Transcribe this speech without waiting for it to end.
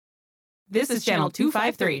This is Channel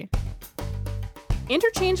 253.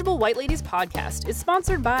 Interchangeable White Ladies podcast is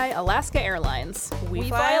sponsored by Alaska Airlines. We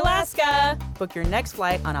fly Alaska. Book your next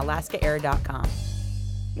flight on alaskaair.com.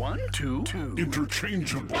 1, 2,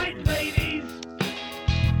 interchangeable White ladies!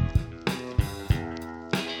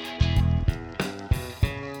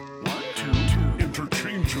 1, 2,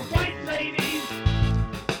 interchangeable White ladies!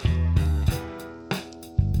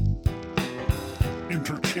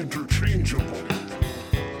 interchangeable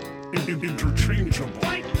interchangeable.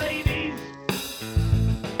 White ladies!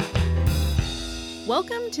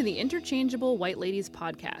 Welcome to the Interchangeable White Ladies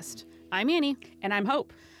podcast. I'm Annie. And I'm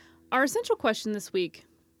Hope. Our essential question this week: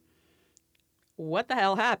 What the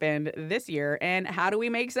hell happened this year, and how do we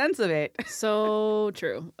make sense of it? so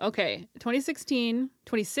true. Okay, 2016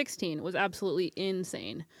 was absolutely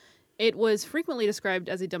insane. It was frequently described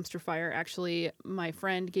as a dumpster fire. Actually, my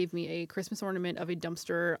friend gave me a Christmas ornament of a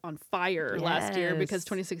dumpster on fire last year because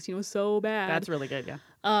 2016 was so bad. That's really good, yeah.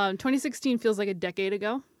 2016 feels like a decade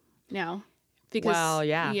ago now. Because, Well,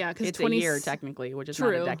 yeah. because it's a year, technically, which is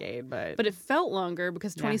not a decade, but it felt longer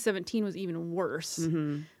because 2017 was even worse,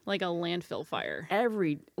 Mm-hmm. like a landfill fire. a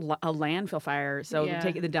landfill fire. So Yeah.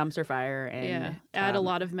 take the dumpster fire and add a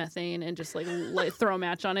lot of methane and just like throw a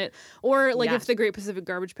match on it. Or like if the Great Pacific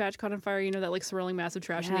Garbage Patch caught on fire, you know, that like swirling massive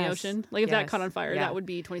trash in the Yes. ocean. Like if that Yes. caught on fire, Yeah. that would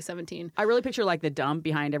be 2017. I really picture like the dump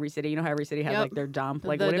behind every city. You know how every city has Yep. like their dump?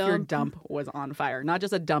 Like The what if your dump. dump was on fire? Not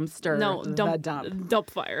just a dumpster, No, the dump. dump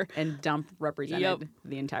fire. And dump represented Yep.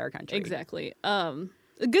 the entire country. Exactly.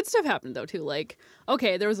 Good stuff happened though too. Like,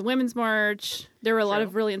 okay, there was a women's march. There were a lot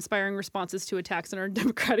of really inspiring responses to attacks on our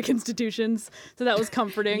democratic institutions. So that was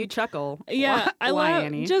comforting. You chuckle. Yeah, I Why, laugh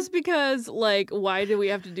Annie? just because, like, why do we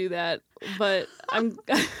have to do that? But I'm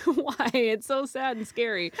why? It's so sad and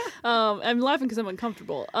scary. I'm laughing because I'm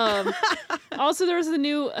uncomfortable. Also, there was the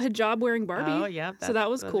new hijab-wearing Barbie. Oh, yeah, so that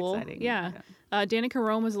was that's cool. exciting. Yeah. Danica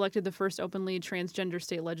Rome was elected the first openly transgender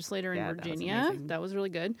state legislator in Yeah, that was Virginia. amazing. That was really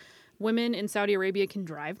good. Women in Saudi Arabia can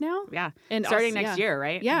drive now. Yeah. And starting Aus- next yeah. year,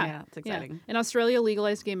 right? Yeah, it's exciting. And Australia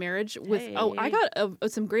legalized gay marriage with. Oh, I Hey.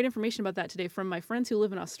 got some great information about that today from my friends who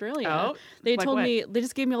live in Australia. Oh, they like told what? me they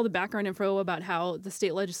just gave me all the background info about how the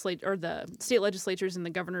state legislatures and the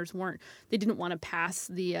governors they didn't want to pass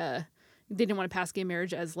they didn't want to pass gay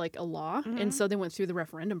marriage as like a law, Mm-hmm. and so they went through the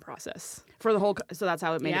referendum process. For the whole, so that's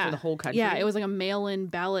how it made it for the whole country. Yeah, it was like a mail-in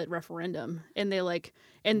ballot referendum, and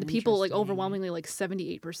the people like overwhelmingly like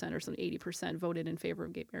 78% or something 80% voted in favor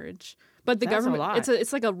of gay marriage. But the That's a government, lot.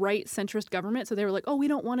 it's like a right centrist government, so they were like, oh, we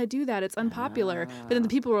don't want to do that, it's unpopular. But then the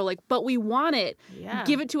people were like, but we want it, Yeah.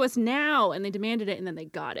 give it to us now, and they demanded it, and then they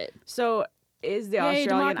got it. So is the Yay,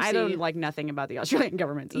 Australian? I democracy. don't like nothing about the Australian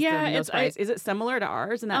government system. Yeah, no it's- surprise. Is it similar to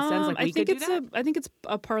ours in that sense? Like we could do that? I think it's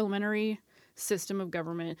a parliamentary system of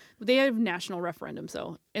government. They have national referendums,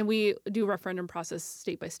 though, and we do referendum process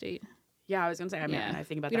state by state. Yeah, I was gonna say. I mean, Yeah. I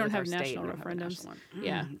think about We that. don't with have our state. national We don't have a referendums. national one.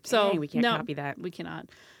 Yeah. Mm, So dang, we can't no, copy that. We cannot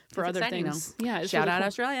for That's other exciting, things. though. Yeah. It's Shout really out cool.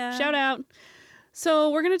 Australia. Shout out.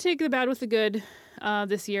 So we're gonna take the bad with the good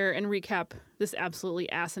this year and recap this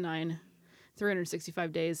absolutely asinine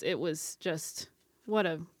 365 days. It was just what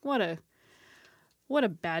a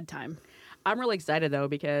bad time. I'm really excited though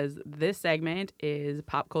because this segment is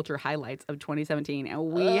pop culture highlights of 2017,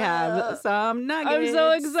 and we have some nuggets. I'm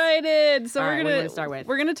so excited. So All we're right, what gonna do you wanna start with?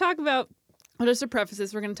 We're gonna talk about. Well, just to preface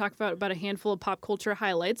this, we're going to talk about a handful of pop culture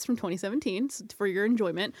highlights from 2017 for your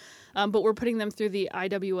enjoyment, but we're putting them through the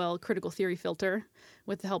IWL critical theory filter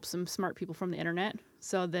with the help of some smart people from the internet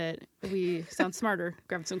so that we sound smarter.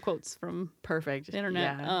 Grab some quotes from Perfect. the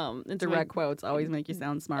internet. Yeah. Into Direct quotes always make you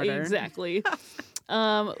sound smarter. Exactly.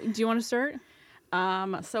 Do you want to start?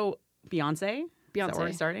 So Beyonce. Is that where we're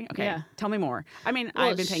Beyonce. starting? Okay. Yeah. Tell me more. I mean, Well,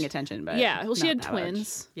 I've been paying attention, but yeah. Well, she not had that much.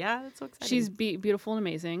 twins. Yeah, that's so exciting. She's beautiful and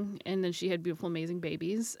amazing, and then she had beautiful, amazing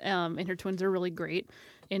babies. And her twins are really great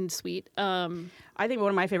and sweet. I think one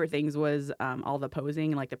of my favorite things was all the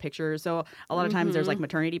posing and like the pictures. So a lot of times there's like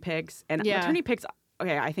maternity pics, and Yeah. maternity pics.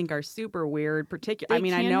 Okay, I think are super weird. They I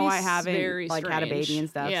mean, I can know be I haven't very like had a baby strange. and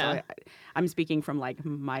stuff, Yeah. so I'm speaking from like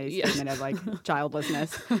my Yeah. statement of like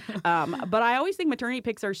childlessness. But I always think maternity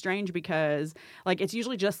pics are strange because like it's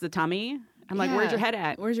usually just the tummy. I'm like, where's Yeah. your head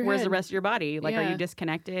at? Where's your the head? rest of your body? Like, are Yeah. you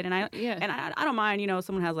disconnected? And I don't mind. You know,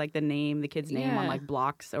 someone has like the kid's name on Yeah. like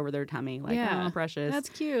blocks over their tummy. Like, Yeah. oh, precious. That's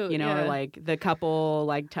cute. You know, yeah. or like the couple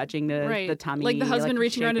like touching the tummy, like the husband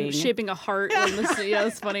reaching around and shaping. shaping a heart. Yeah,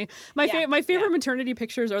 that's funny. My favorite yeah. maternity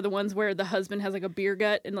pictures are the ones where the husband has like a beer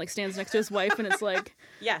gut and like stands next to his wife, and it's like,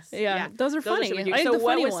 Yes. yeah, those are funny. super cute. I like So the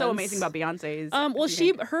what funny was so ones. amazing about Beyonce's?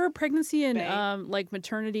 Well, her pregnancy and Bae. like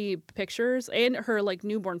maternity pictures and her like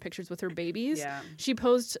newborn pictures with her baby 80s. Yeah. She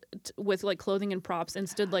posed with like clothing and props and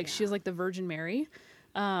stood like she was like the Virgin Mary.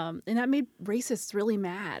 And that made racists really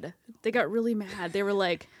mad. They got really mad. They were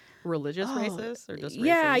like, Religious racists or just racist?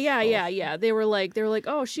 yeah. They were like,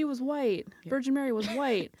 oh, she was white. Virgin Mary was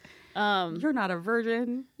white. You're not a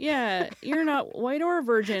virgin. Yeah, you're not white or a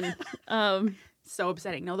virgin. So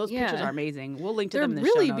upsetting. No, those pictures Yeah. are amazing. We'll link to They're them in the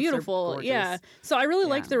really show notes. They're beautiful. gorgeous. Yeah. So I really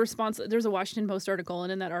liked Yeah. the response. There's a Washington Post article,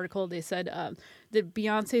 and in that article, they said that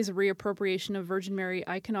Beyonce's reappropriation of Virgin Mary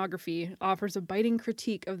iconography offers a biting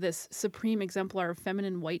critique of this supreme exemplar of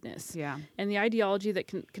feminine whiteness Yeah. and the ideology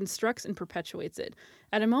that constructs and perpetuates it.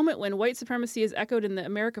 At a moment when white supremacy is echoed in the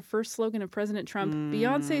America First slogan of President Trump,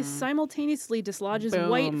 Beyonce simultaneously dislodges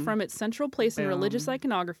white Boom. from its central place in religious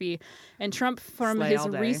iconography and Trump from Slay his all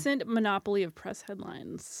day. recent monopoly of press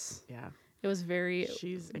headlines. Yeah. It was very,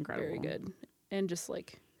 She's incredible. very good, and just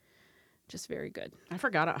very good. I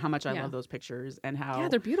forgot how much I Yeah. love those pictures and how Yeah,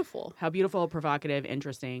 they're beautiful. how beautiful, provocative,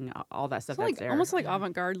 interesting, all that stuff It's like that's there. almost like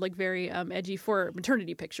avant-garde, like very edgy for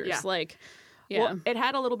maternity pictures. Yeah. Like, yeah, Well, it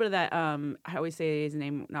had a little bit of that. I always say his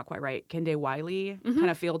name not quite right. Kende Wiley kind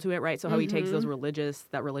of feel to it, right? So how he takes those religious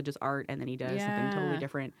art and then he does something totally Yeah.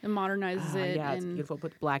 different. and modernizes it. Yeah, it's and beautiful.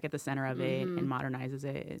 Puts black at the center of it and modernizes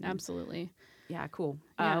it. And, absolutely. yeah, cool.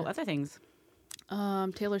 Yeah. Other things.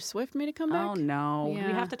 Taylor Swift made a comeback. Oh no, we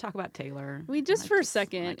Yeah. have to talk about Taylor. We just for a I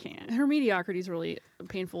second. can't. Her mediocrity is really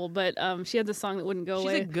painful, but she had this song that wouldn't go She's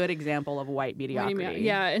away. a good example of white mediocrity.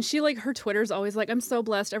 Yeah, and she like her Twitter's always like, "I'm so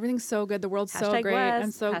blessed, everything's so good, the world's so Hashtag great, I'm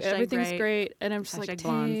blessed, so hashtag everything's great, great," and I'm just like, hashtag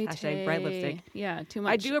blondes, Tay, hashtag bright Tay. lipstick. Yeah, too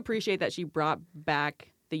much. I do appreciate that she brought back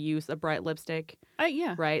the use of bright lipstick,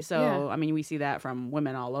 Yeah, right? So Yeah. I mean, we see that from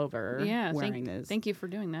women all over Yeah, wearing this thank you for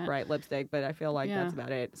doing that. bright lipstick, but I feel like Yeah. that's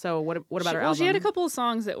about it. So what about her Well, album? she had a couple of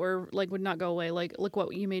songs that were like would not go away. Like "Look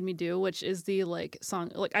What You Made Me Do," which is the like song.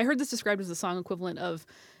 Like I heard this described as the song equivalent of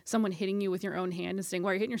someone hitting you with your own hand and saying,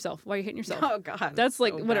 "Why are you hitting yourself? Why are you hitting yourself?" Oh God, That's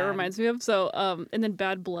like so what it bad. reminds me of. So, and then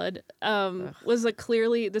 "Bad Blood" was like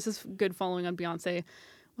clearly this is good following on Beyonce.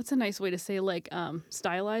 What's a nice way to say like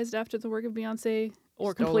stylized after the work of Beyonce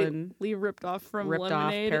or Stolen. completely ripped off from Ripped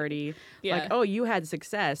Lemonade? off parody. Yeah. Like, oh, you had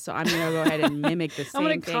success, so I'm gonna go ahead and mimic the I'm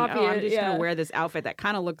gonna same thing. copy Oh, I'm it, just yeah. gonna wear this outfit that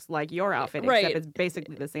kind of looks like your outfit, Right. except it's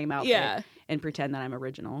basically the same outfit. Yeah. And pretend that I'm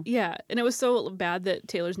original. Yeah, and it was so bad that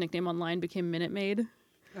Taylor's nickname online became Minute Maid.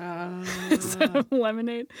 Instead of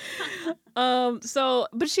Lemonade.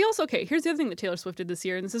 But she also here's the other thing that Taylor Swift did this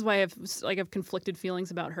year, and this is why I have conflicted feelings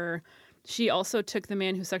about her. She also took the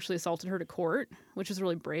man who sexually assaulted her to court, which is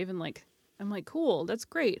really brave and like I'm like, cool, that's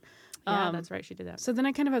great. Yeah, that's right. She did that. So then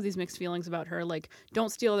I kind of have these mixed feelings about her. Like, don't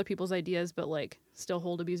steal other people's ideas, but like still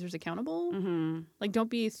hold abusers accountable. Mm-hmm. Like, don't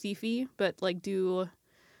be thiefy, but like do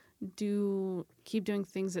keep doing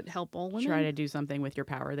things that help all women. Try to do something with your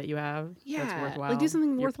power that you have. yeah, That's worthwhile. like do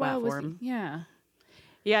something your worthwhile with platform. yeah.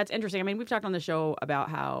 Yeah, it's interesting. I mean, we've talked on the show about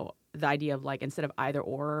how the idea of like instead of either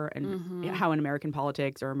or and Mm-hmm. how in American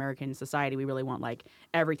politics or American society we really want like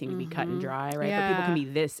everything to be cut and dry, right? But people can Mm-hmm. Yeah. be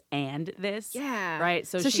this and this. Yeah. Right?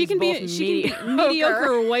 So she she's can be both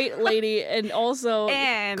mediocre white lady and also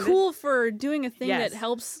And- cool for doing a thing Yes. that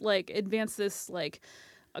helps like advance this like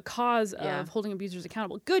a cause Yeah. of holding abusers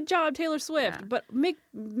accountable. Good job, Taylor Swift. Yeah. But make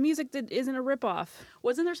music that isn't a ripoff.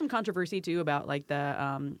 Wasn't there some controversy too about like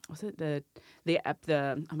the was it the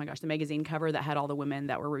oh my gosh, the magazine cover that had all the women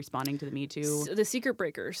that were responding to the Me Too? The Secret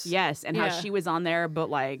Breakers. Yes, and how Yeah. she was on there, but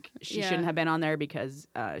like she Yeah. shouldn't have been on there because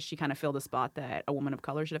she kind of filled a spot that a woman of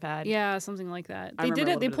color should have had. Yeah, something like that. I They remember did a it.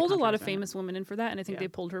 They little bit of the pulled a lot of controversy around famous women in for that, and I think Yeah. they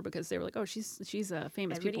pulled her because they were like, "Oh, she's a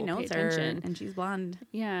famous Everybody people. knows Pay her, attention." and she's blonde.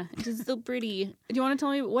 Yeah, she's so pretty. Do you want to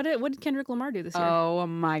tell me what did Kendrick Lamar do this year? Oh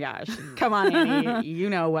my gosh! Come on, Annie, you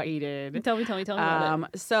know what he did. Tell me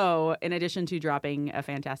about it. So, in addition to dropping a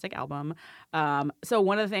fantastic album, so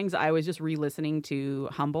one of the things I was just re-listening to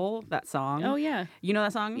 "Humble," that song. Oh yeah, You know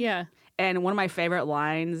that song? yeah. And one of my favorite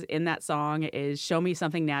lines in that song is "Show me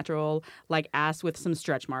something natural, like ass with some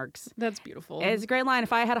stretch marks." That's beautiful. It's a great line.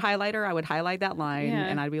 If I had a highlighter, I would highlight that line, Yeah.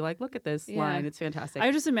 and I'd be like, "Look at this Yeah. line; it's fantastic." I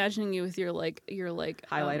was just imagining you with your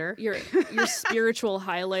Highlighter? your spiritual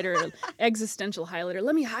highlighter, existential highlighter.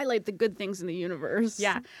 Let me highlight the good things in the universe.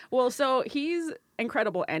 Yeah. Well, so he's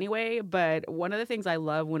incredible anyway, but one of the things I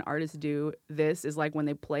love when artists do this is like when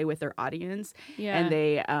they play with their audience Yeah. and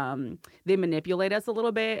they manipulate us a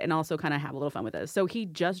little bit and also kind of have a little fun with us. So he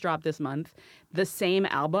just dropped this month the same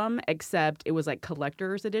album, except it was like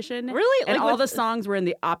collector's edition. Really? And Like all with- the songs were in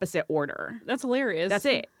the opposite order. That's hilarious. That's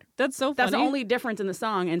it. That's so funny. That's the only difference in the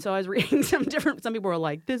song. And so I was reading some people were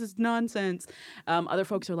like, this is nonsense. Other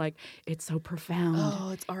folks are like, it's so profound.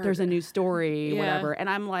 Oh, it's art. There's a new story, Yeah. whatever. And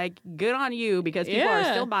I'm like, good on you, because people are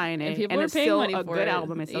Yeah. still buying it. And people are it's paying still money a for good it.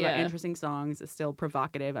 album. It's still got Yeah. interesting songs. It's still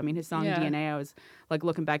provocative. I mean, his song Yeah. DNA, I was like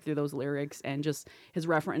looking back through those lyrics and just his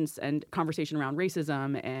reference and conversation around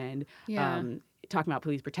racism and Yeah. talking about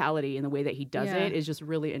police brutality and the way that he does Yeah. it is just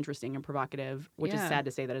really interesting and provocative, which is Yeah. sad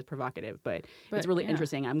to say that it's provocative, but But, it's really yeah.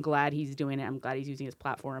 interesting. I'm glad he's doing it. I'm glad he's using his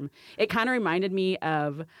platform. It kind of reminded me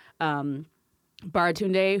of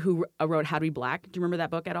Baratunde, who wrote How to Be Black. Do you remember that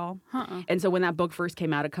book at all? Uh-uh. And so when that book first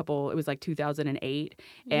came out, it was like 2008,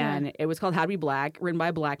 and it was called How to Be Black, written by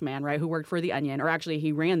a black man, right, who worked for The Onion, or actually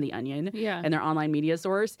he ran The Onion Yeah. and their online media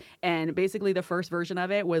source. And basically the first version of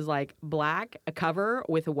it was like black, a cover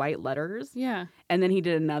with white letters. Yeah. And then he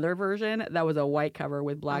did another version that was a white cover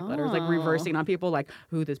with black letters, like Oh. reversing on people, like,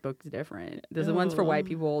 ooh, this book's different. This one's for white Oh.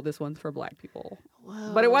 people, this one's for black people.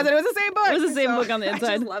 Whoa. But it wasn't. It was the same book. It was the same book on the I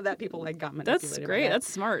inside. just love that people like got manipulated. That's by great. that.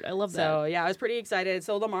 That's smart. I love that. So yeah, I was pretty excited.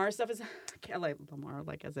 So Lamar stuff is, I like Lamar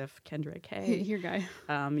like as if Kendrick. Hey, Your guy.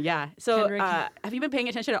 yeah. So Kendrick. have you been paying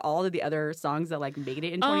attention to all of the other songs that like made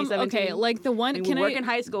it in 2017? Okay, like the one. I mean, Can we work I? in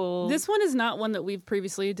high school. This one is not one that we've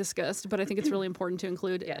previously discussed, but I think it's really important to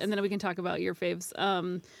include. Yes. And then we can talk about your faves,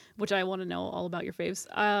 which I want to know all about your faves.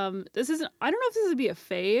 This isn't. I don't know if this would be a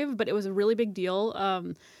fave, but it was a really big deal.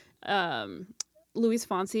 Luis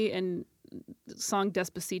Fonsi and song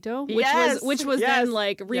Despacito, which was Yes. then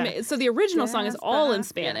like remade. Yeah. So the original song is all in Despacito.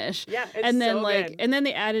 Spanish. Yeah, it's and then so like good. and then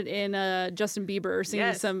they added in Justin Bieber singing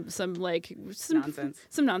Yes. some Nonsense.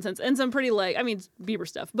 some nonsense and some pretty like I mean Bieber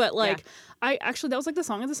stuff, but like I actually that was like the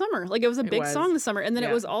song of the summer. Like it was a big was. song this summer, and then it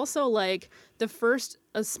Yeah. was also like the first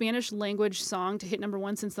Spanish language song to hit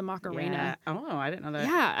 #1 since the Macarena. Yeah. Oh, I didn't know that.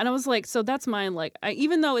 Yeah, and I was like, so that's mine. Like,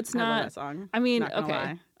 even though it's I love not. that song. I mean, Not gonna okay,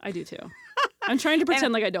 lie. I do too. I'm trying to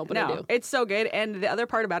pretend like I don't, but I no, do. it's so good. And the other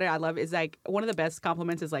part about it I love is like one of the best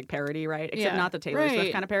compliments is like parody, right? Except Yeah. not the Taylor Right.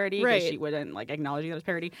 Swift kind of parody, because Right. she wouldn't like acknowledge that it was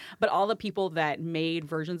parody. But all the people that made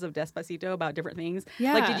versions of Despacito about different things.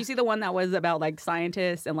 Yeah. Like, did you see the one that was about like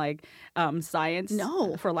scientists and like science?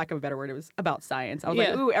 No. For lack of a better word, it was about science. I was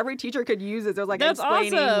Yeah. like, ooh, every teacher could use it. It was like That's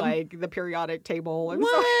explaining awesome. like the periodic table. And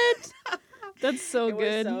What? That's so it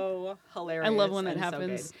good. was so hilarious. I love when that and so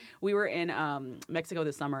happens. good. We were in Mexico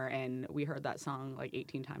this summer, and we heard that song like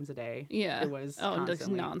 18 times a day. Yeah. It was Oh, just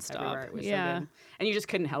constantly nonstop. everywhere. It was Yeah. so good. And you just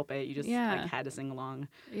couldn't help it. You just Yeah. like had to sing along.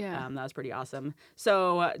 Yeah. That was pretty awesome.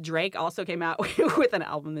 So Drake also came out with an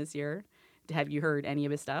album this year. Have you heard any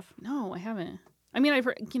of his stuff? No, I haven't. I mean, I've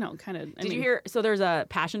heard, kind of. Did you hear? So there's a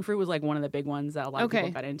Passion Fruit was like one of the big ones that a lot of people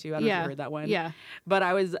got into. I don't know if you heard that one. Yeah. But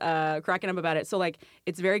I was cracking up about it. So like,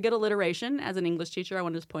 it's very good alliteration. As an English teacher, I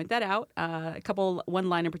want to just point that out. One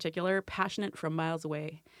line in particular: passionate from miles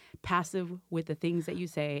away, passive with the things that you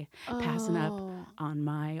say, passing up Oh. on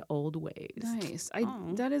my old ways. Nice.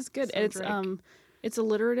 Oh, That is good. so It's Drake. it's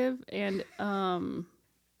alliterative and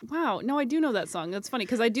wow. No, I do know that song. That's funny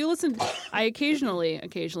because I do listen. I occasionally,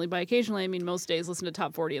 by occasionally I mean most days, listen to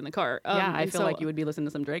Top 40 in the car. Yeah, I and feel so like you would be listening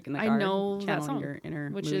to some Drake in the I car. know that channeling song, your inner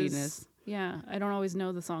which moodiness. is yeah. I don't always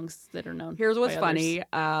know the songs that are known. Here's what's by funny.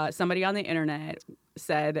 others. Somebody on the internet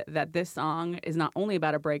said that this song is not only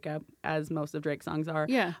about a breakup, as most of Drake's songs are,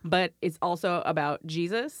 Yeah. but it's also about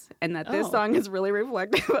Jesus, and that this Oh. song is really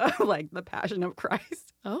reflective of like the passion of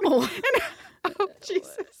Christ. Oh, Oh,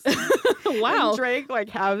 Jesus. wow. And Drake like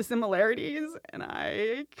have similarities, and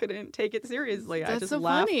I couldn't take it seriously. I That's just so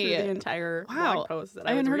laughed funny. through the entire Wow. blog post that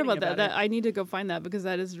I I was haven't heard reading about that. it. I need to go find that because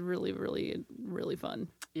that is really, really, really fun.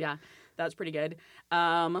 Yeah, that's pretty good.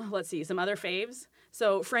 Let's see some other faves.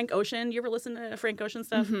 So Frank Ocean, you ever listen to Frank Ocean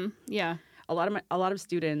stuff? Yeah. A lot of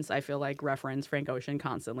students I feel like reference Frank Ocean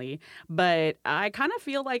constantly, but I kind of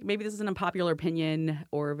feel like maybe this is an unpopular opinion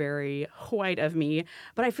or very white of me,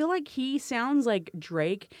 but I feel like he sounds like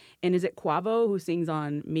Drake, and is it Quavo who sings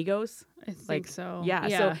on Migos? I think Like, so. Yeah,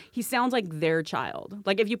 so he sounds like their child.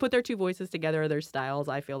 Like if you put their two voices together, their styles,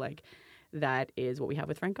 I feel like that is what we have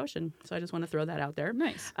with Frank Ocean. So I just want to throw that out there.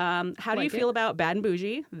 Nice. How do you Like feel about Bad and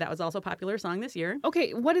Bougie? That was also a popular song this year.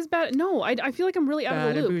 Okay, what is bad? No, I feel like I'm really out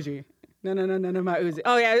of the loop. Bougie. No, my Uzi.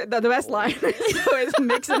 Oh, yeah, the best line is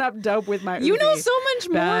mixing up dope with my Uzi. You know so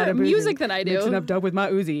much Bad more and Bougie. music than I do. Mixing up dope with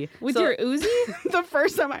my Uzi. With So- your Uzi? The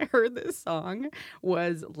first time I heard this song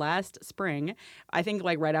was last spring, I think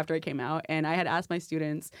like right after it came out, and I had asked my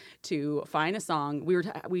students to find a song.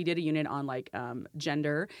 We did a unit on like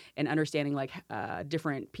gender and understanding like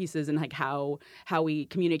different pieces and like how we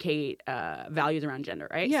communicate values around gender,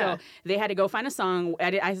 right? Yeah. So they had to go find a song.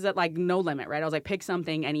 I said like no limit, right? I was like pick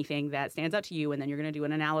something, anything that that stands out to you, and then you're going to do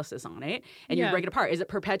an analysis on it, and you Yeah. break it apart. Is it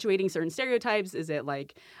perpetuating certain stereotypes? Is it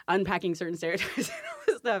like unpacking certain stereotypes and all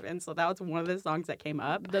this stuff? And so that was one of the songs that came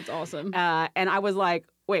up. That's awesome. And I was like,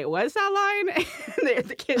 wait, what's that line? And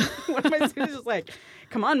the kid, one of my students was like,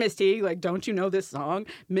 come on, Miss T, like, don't you know this song?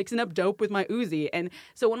 Mixing up dope with my Uzi. And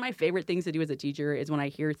so one of my favorite things to do as a teacher is when I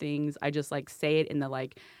hear things, I just like say it in the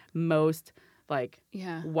like most like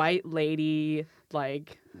Yeah. white lady,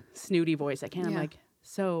 like snooty voice I can. I'm Yeah. like,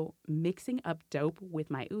 so mixing up dope with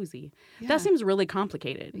my Uzi. Yeah. That seems really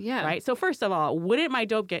complicated. Yeah. Right. So first of all, wouldn't my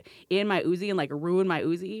dope get in my Uzi and like ruin my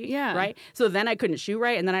Uzi? Yeah. Right. So then I couldn't shoot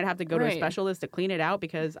right, and then I'd have to go to a Right. specialist to clean it out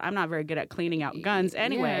because I'm not very good at cleaning out guns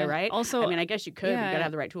anyway. Yeah. Right. Also, I mean, I guess you could. But you yeah. gotta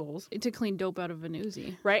have the right tools. To clean dope out of an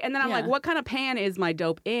Uzi. Right. And then I'm like, Yeah. what kind of pan is my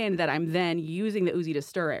dope in that I'm then using the Uzi to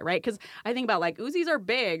stir it? Right. Because I think about like Uzis are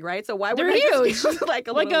big. Right. So why would They're I just huge. use, like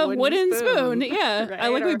a Like little a wooden spoon. Yeah. Right? I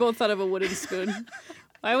like we Or- both thought of a wooden spoon.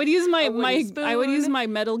 I would use my A wooden use spoon. my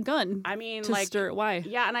metal gun I mean, to like, stir it. Why?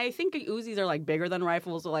 yeah, and I think Uzis are like bigger than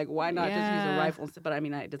rifles, so like, why not just use a Yeah. rifle? But I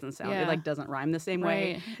mean, it doesn't sound, Yeah. it like doesn't rhyme the same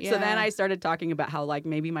way. Right. So then Yeah. I started talking about how like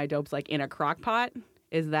maybe my dope's like in a crock pot.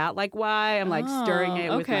 Is that like why I'm like stirring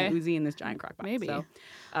it with my okay. Uzi in this giant crock pot? Maybe. So,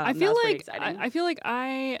 I that feel was pretty like exciting. I feel like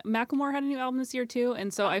Macklemore had a new album this year too,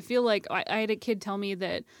 and so I feel like I had a kid tell me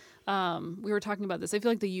that we were talking about this. I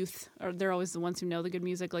feel like the youth they're always the ones who know the good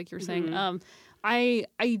music, like you're saying. Mm-hmm. I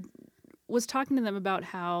was talking to them about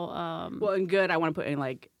how well, and good, I want to put in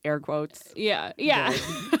like air quotes. yeah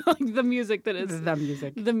like the music that is The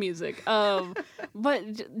music. the music.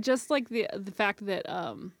 But just like the fact that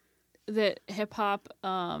that hip hop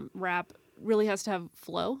rap really has to have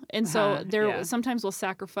flow, and so Uh-huh, there yeah. sometimes will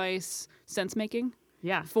sacrifice sense making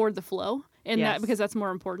Yeah. for the flow. And Yes. that because that's more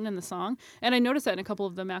important in the song. And I noticed that in a couple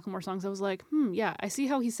of the Macklemore songs. I was like, yeah, I see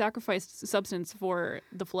how he sacrificed substance for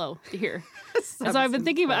the flow to hear. And so I've been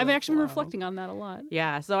thinking about I've actually been reflecting on that a lot.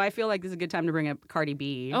 Yeah, so I feel like this is a good time to bring up Cardi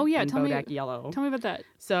B. Oh, yeah, and tell me- Bodak Yellow. Tell me about that.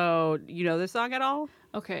 So you know this song at all?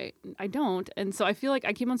 Okay, I don't. And so I feel like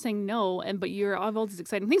I keep on saying no, but you're all of all these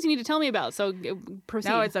exciting things you need to tell me about. So proceed.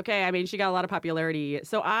 No, it's okay. I mean, she got a lot of popularity.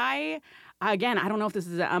 So again, I don't know if this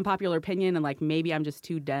is an unpopular opinion and like maybe I'm just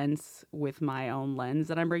too dense with my own lens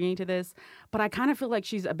that I'm bringing to this, but I kind of feel like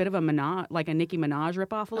she's a bit of a Nicki Minaj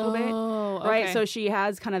ripoff a little bit. Right? okay. So she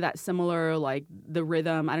has kind of that similar, like the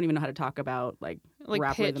rhythm. I don't even know how to talk about like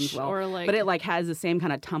rap pitch rhythms well. or like but it like has the same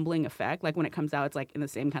kind of tumbling effect. Like when it comes out, it's like in the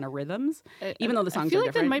same kind of rhythms, even though the songs I feel are like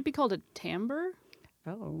different. that might be called a timbre.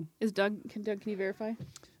 Oh. Is Doug can you verify?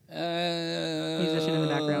 Musician in the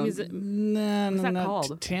background. No, that no.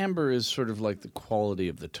 called? Timbre is sort of like the quality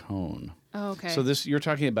of the tone. Oh, okay. So this you're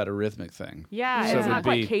talking about a rhythmic thing. Yeah, So it's it not would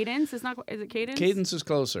quite be- cadence. It's not. Is it cadence? Cadence is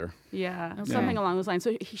closer. Yeah, Okay. something along those lines.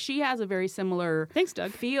 So she has a very similar Thanks,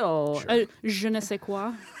 Doug. feel. Je ne sais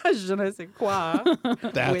quoi. Je ne sais quoi.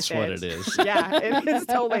 That's with what it is. Yeah, it is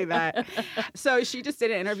totally that. So she just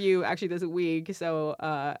did an interview actually this week. So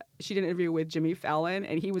she did an interview with Jimmy Fallon,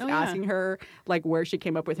 and he was Oh, yeah. asking her like where she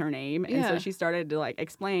came up with her name, and so Yeah. she started to like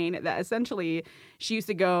explain that essentially she used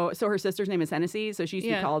to go. So her sister's name is Hennessy, so she used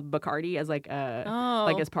to Yeah. be called Bacardi as like a Oh.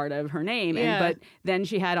 like as part of her name. Yeah. But then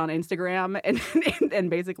she had on Instagram, and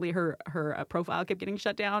basically her profile kept getting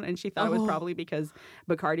shut down, and she thought it was Oh. probably because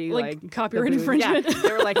Bacardi Like the copyright booze- infringement? Yeah,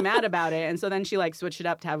 they were like mad about it, and so then she like switched it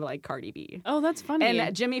up to have like Cardi B. Oh, that's funny.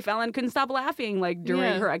 And Jimmy Fallon couldn't stop laughing like during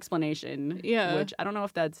Yeah. her explanation. Yeah. Which I don't know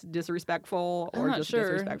if that's disrespectful I'm or not just sure.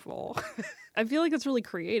 disrespectful. I feel like that's really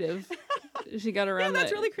creative. She got around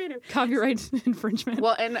That's that really creative. copyright infringement.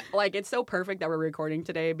 Well, and like it's so perfect that we're recording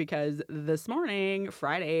today because this morning,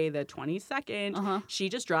 Friday the 22nd, Uh-huh. she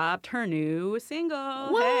just dropped her new single.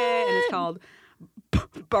 What? Hey, and it's called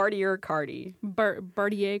Bartier Cardi.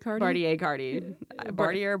 Bartier Cardi? Bartier Cardi.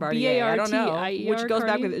 Bartier, Bartier. I don't know. B-A-R-T-I-E-R Which goes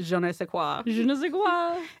back Cardi? with je ne sais quoi. Je ne sais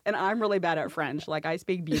quoi. And I'm really bad at French. Like I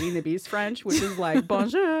speak Beauty and the Beast French, which is like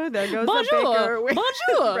bonjour. There goes the baker. Bonjour. with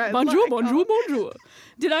Bonjour. French Bonjour, like, bonjour, bonjour.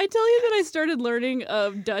 Did I tell you that I started learning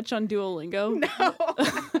Dutch on Duolingo? No.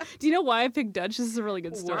 Do you know why I picked Dutch? This is a really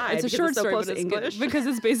good story. Why? It's a Because short it's so story, close but to it's good English? because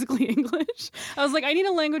it's basically English. I was like, I need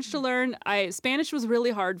a language to learn. Spanish was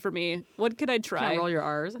really hard for me. What could I try? Can't roll your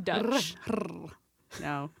R's. Dutch.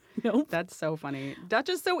 No. Nope. That's so funny. Dutch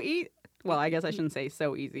is so easy. Well, I guess I shouldn't say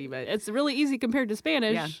so easy, but It's really easy compared to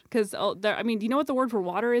Spanish. Yeah. Because, I mean, do you know what the word for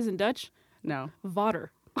water is in Dutch? no.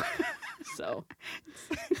 Water. So,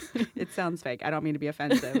 It sounds fake. I don't mean to be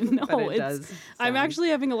offensive, no, but it it's. does. I'm sound- actually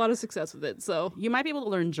having a lot of success with it. So, You might be able to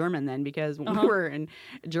learn German then, because when Uh-huh. we were in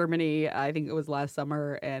Germany, I think it was last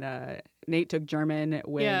summer, and Nate took German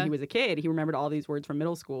when he was a kid. He remembered all these words from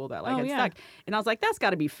middle school that like had stuck. And I was like, that's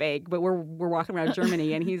got to be fake. But we're walking around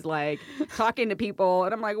Germany and he's like talking to people.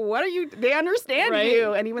 And I'm like, what are you? They understand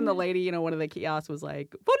you. And even the lady, one of the kiosks was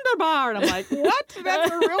like, wunderbar. And I'm like, what?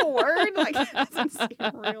 That's a real word? Like, it doesn't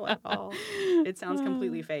seem real at all. It sounds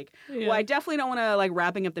completely fake. Yeah. Well, I definitely don't want to like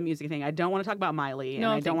wrapping up the music thing. I don't want to talk about Miley. And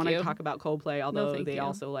I don't want to talk about Coldplay, although they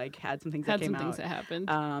also like had some things that came out. Things that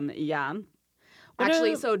happened. Yeah.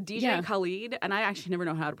 Actually, so DJ Khaled, and I actually never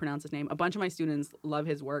know how to pronounce his name. A bunch of my students love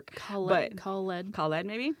his work. Khaled,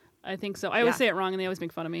 maybe? I think so. I always say it wrong, and they always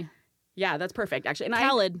make fun of me. Yeah, that's perfect, actually. And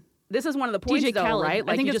Khaled. This is one of the points, DJ though, Khaled. right?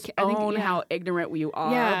 Like, you just own how ignorant you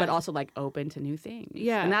are, but also, like, open to new things.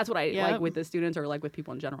 Yeah. And that's what I like with the students or, like, with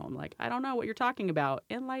people in general. I'm like, I don't know what you're talking about.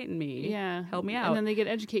 Enlighten me. Yeah. Help me out. And then they get to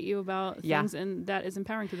educate you about things, and that is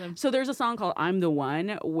empowering to them. So there's a song called I'm the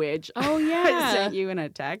One, which I sent you in a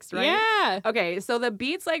text, right? Yeah. Okay, so the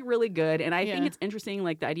beat's, like, really good, and I think it's interesting,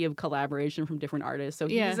 like, the idea of collaboration from different artists. So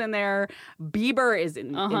he's in there. Bieber is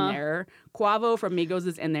in there. Quavo from Migos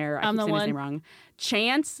is in there. I keep saying his name wrong.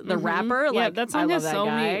 Chance, the rapper, like, that song I love has that so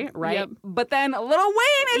guy, many, right? But then Lil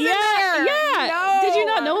Wayne is in there. Yeah. No. Did you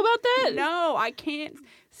not know about that? No, I can't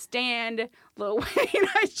stand Lil Wayne.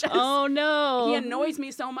 Oh no, he annoys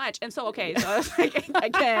me so much. And so I was like,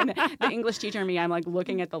 again, the English teacher in me, I'm like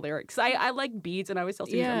looking at the lyrics. I like beats, and I always tell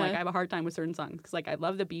students, I'm like, I have a hard time with certain songs because like I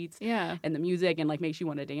love the beats and the music and like makes you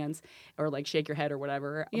want to dance or like shake your head or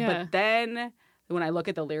whatever. But then when I look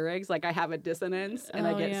at the lyrics, like I have a dissonance and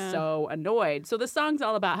I get so annoyed. So the song's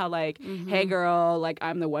all about how like, hey girl, like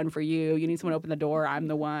I'm the one for you. You need someone to open the door. I'm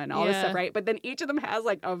the one. All this stuff, right? But then each of them has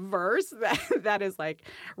like a verse that is like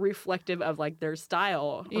reflective of like their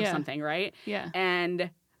style or something, right? Yeah. And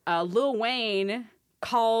Lil Wayne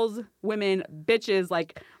calls women bitches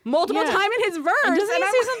like multiple times in his verse. And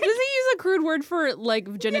does he use a crude word for like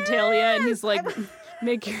genitalia? And he's like,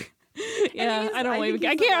 make your... Yeah, I don't think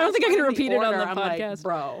I can repeat it on the podcast. Like,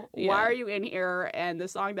 bro, why are you in here? And the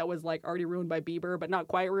song that was like already ruined by Bieber, but not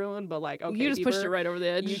quite ruined, but like, okay, you just Bieber, pushed it right over the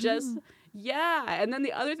edge. You just, and then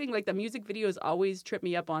the other thing, like the music videos always trip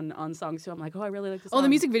me up on songs too. I'm like, oh, I really like this song. Oh, the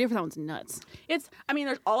music video for that one's nuts.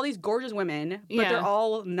 There's all these gorgeous women, but they're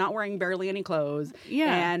all not wearing barely any clothes.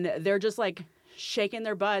 Yeah. And they're just like shaking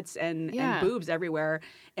their butts and boobs everywhere.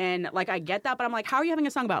 And like I get that, but I'm like, how are you having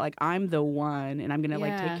a song about like I'm the one and I'm gonna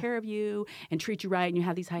like take care of you and treat you right and you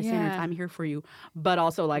have these high standards, I'm here for you, but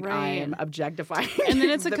also like I am objectifying. And then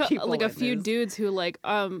it's a few dudes who like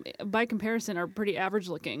by comparison are pretty average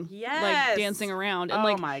looking, like dancing around. And,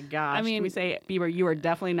 oh my gosh! I mean, can we say Bieber, you are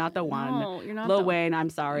definitely not the one. No, you're not. Lil Wayne, I'm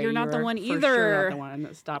sorry, you're not the one either. For sure not the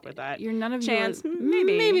one. Stop with that. You're none of Chance,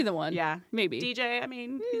 maybe the one. Yeah, maybe DJ. I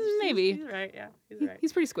mean, he's right. Yeah, he's right.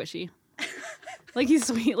 He's pretty squishy. Like he's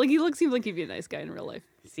sweet. Like seems like he'd be a nice guy in real life.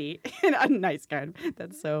 See, a nice guy.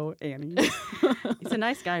 That's so Annie. He's a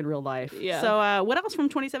nice guy in real life. Yeah. So, what else from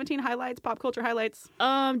 2017 highlights? Pop culture highlights.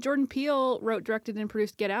 Jordan Peele wrote, directed, and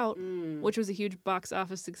produced Get Out, which was a huge box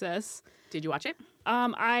office success. Did you watch it?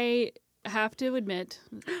 I have to admit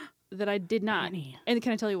that I did not. Annie. And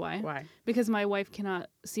can I tell you why? Why? Because my wife cannot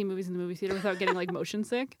see movies in the movie theater without getting like motion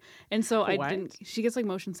sick, and so I didn't. She gets like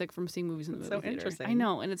motion sick from seeing movies in the movie theater. So interesting. I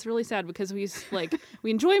know, and it's really sad because we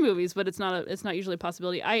enjoy movies, but it's not usually a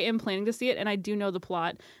possibility. I am planning to see it, and I do know the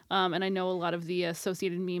plot, and I know a lot of the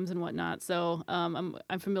associated memes and whatnot. So I'm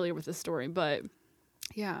familiar with the story, but.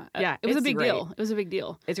 Yeah, it was a big deal. It was a big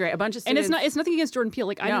deal. It's great. A bunch of students... and it's nothing against Jordan Peele.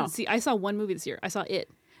 Like I saw one movie this year. I saw It.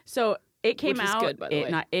 So it came out. Good, by the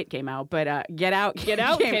way. Not It came out, but Get Out. Get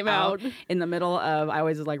Out came out in the middle of. I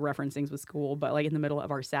always like reference things with school, but like in the middle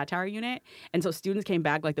of our satire unit, and so students came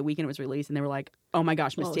back like the weekend it was released, and they were like, "Oh my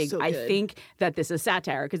gosh, Miss Tig, so I think that this is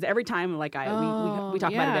satire." Because every time like we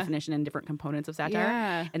talk about a definition and different components of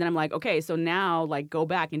satire, and then I'm like, okay, so now like go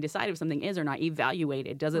back and decide if something is or not. Evaluate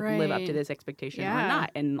it. Does it live up to this expectation or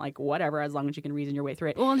not? And like whatever, as long as you can reason your way through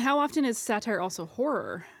it. Well, and how often is satire also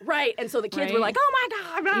horror? Right. And so the kids were like, "Oh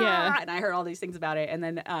my god!" Yeah. And I heard all these things about it, and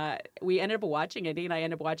then we ended up watching it. Dee and I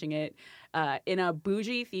ended up watching it in a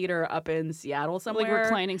bougie theater up in Seattle somewhere. Like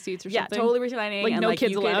reclining seats or something? Yeah, totally reclining. Like and, no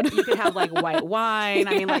kids allowed. You could have like white wine.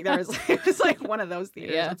 I mean, like it was like one of those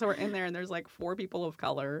theaters. And so we're in there, and there's like 4 people of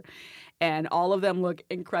color, and all of them look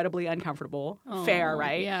incredibly uncomfortable. Fair,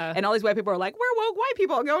 right? Yeah. And all these white people are like, "We're woke white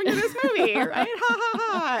people going to this movie, right? Ha ha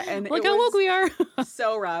ha!" And look how woke we are.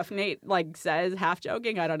 So rough. Nate like says, half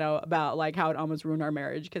joking, I don't know, about like how it almost ruined our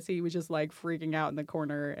marriage because he was just like freaking out in the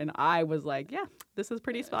corner, and I was like, "Yeah, this is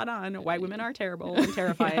pretty spot on. White women are terrible and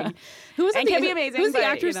terrifying." Who was and can be amazing. Who's the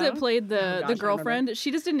actress that played the girlfriend?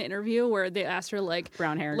 She just did an interview where they asked her like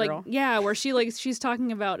brown hair like girl. Yeah, where she's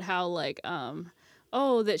talking about how like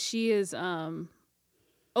oh, that she is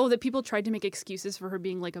that people tried to make excuses for her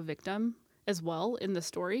being like a victim as well in the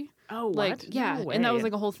story. Oh, like what? yeah, No and that was way.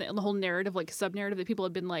 like a whole thing, the whole narrative, like sub narrative that people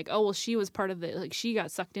had been like, oh well, she was part of the like she got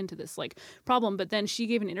sucked into this like problem, but then she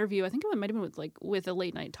gave an interview. I think it might have been with a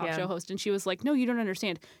late night talk Yeah. show host, and she was like, no, you don't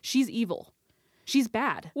understand. She's evil. She's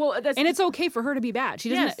bad. Well, that's And it's okay for her to be bad. She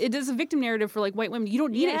doesn't. Yes. It is a victim narrative for like white women. You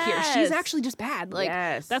don't need it here. She's Yes. actually just bad. Like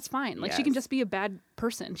Yes. that's fine. Like she can Yes. just be a bad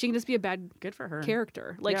person. She can just be a bad good for her.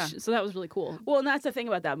 character. Like Yeah. so that was really cool. Well, and that's the thing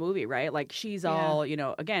about that movie, right? Like she's Yeah. all,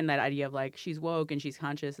 again, that idea of like she's woke and she's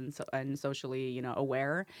conscious and socially,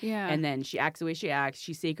 aware. Yeah. And then she acts the way she acts.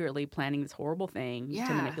 She's secretly planning this horrible thing Yeah.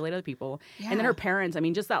 to manipulate other people. Yeah. And then her parents, I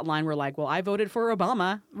mean, just that line were like, well, I voted for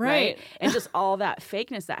Obama. Right. And just all that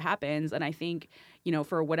fakeness that happens. And I think,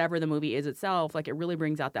 for whatever the movie is itself, like it really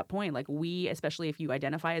brings out that point. Like we, especially if you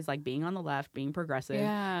identify as like being on the left, being progressive,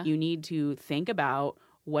 Yeah. you need to think about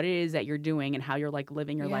what it is that you're doing and how you're like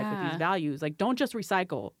living your life with Yeah. these values. Like don't just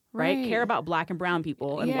recycle, right? Right. Care about black and brown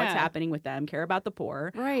people and what's Yeah. happening with them. Care about the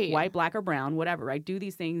poor, Right. white, black, or brown, whatever, right? Do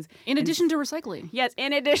these things. In addition to recycling. Yes,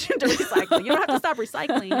 in addition to recycling. You don't have to stop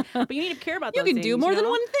recycling, but you need to care about You those can do things, more you than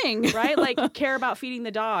know? one thing. Right? Like care about feeding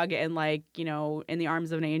the dog and like, in the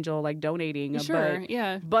arms of an angel, like donating. Sure.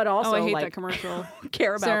 Yeah. But also Oh, I hate like that commercial.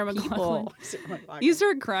 care about Sarah people. You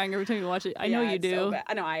start crying every time you watch it. I know Yeah, you it's do. so bad.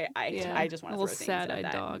 I know. Yeah. I just want A to little throw things sad-eyed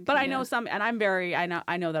at that. dog. But I Yeah. know some, and I'm very. I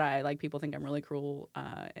know that I like people think I'm really cruel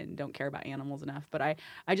and don't care about animals enough. But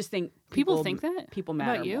I just think People think that people about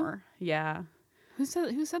matter you? more. Yeah. Who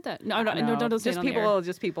said that? No, no, No, don't say it just on the air. people.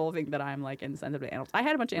 Just people think that I'm like insensitive to animals. I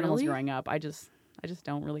had a bunch of animals Really? growing up. I just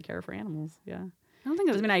don't really care for animals. Yeah. I don't think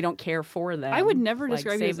Doesn't mean I don't care for them. I would never like,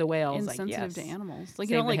 describe you save as the whales. insensitive like, yes. to animals. Like Save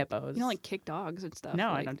you don't the like hippos. You don't like kick dogs and stuff. No,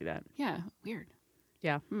 I like- don't do that. Yeah, weird.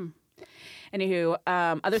 Yeah. Hmm. Anywho,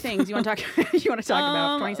 other things you want to talk? You want to talk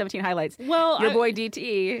about 2017 highlights? Well, Your boy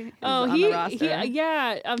DT is on the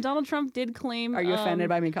roster. Donald Trump did claim. Are you offended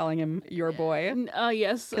by me calling him your boy?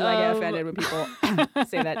 Yes. Because I get offended when people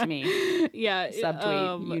say that to me. Yeah.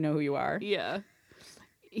 Subtweet, you know who you are. Yeah.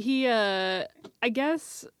 He, I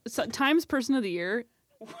guess, Times Person of the Year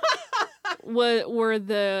were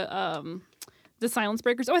the Silence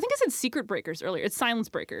Breakers. Oh, I think I said Secret Breakers earlier. It's Silence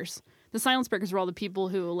Breakers. The Silence Breakers were all the people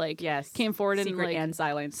who came forward Secret and and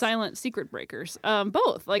silence. silent secret breakers.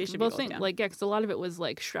 Both They should be both both, things. yeah. Because a lot of it was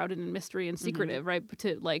shrouded in mystery and secretive, right?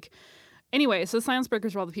 Anyway, so Silence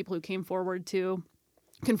Breakers were all the people who came forward to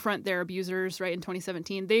confront their abusers, right? In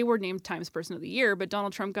 2017, they were named Times Person of the Year, but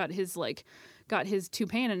Donald Trump got his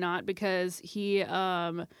toupee in a knot because he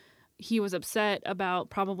was upset about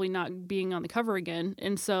probably not being on the cover again.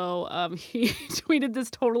 And so he tweeted this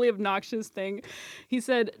totally obnoxious thing. He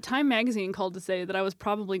said, Time magazine called to say that I was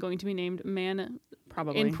probably going to be named in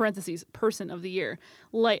parentheses, Person of the Year,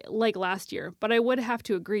 like last year. But I would have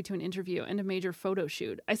to agree to an interview and a major photo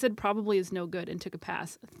shoot. I said probably is no good and took a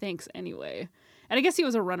pass. Thanks anyway. And I guess he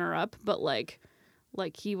was a runner-up, but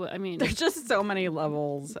he was, I mean... There's just so many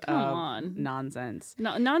levels Come of on. nonsense.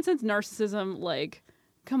 Nonsense, narcissism,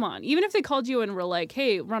 come on. Even if they called you and were like,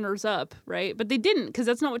 "Hey, runners up," right? But they didn't, because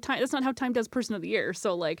that's not how Time does Person of the Year.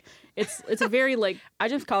 So it's a very I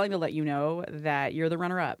just calling to let you know that you're the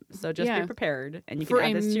runner-up. So just Yeah. be prepared, and you can for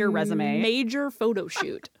add this to your resume. Major photo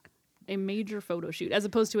shoot, a major photo shoot, as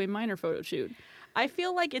opposed to a minor photo shoot. I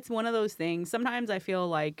feel like it's one of those things. Sometimes I feel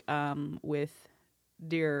like with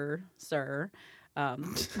dear sir,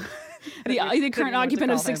 The current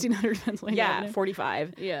occupant of call him. 1600 Pennsylvania Yeah, Avenue.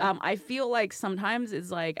 45. Yeah. I feel like sometimes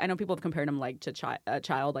it's I know people have compared him to a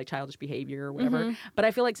child, like childish behavior or whatever. Mm-hmm. But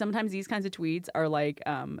I feel like sometimes these kinds of tweets are like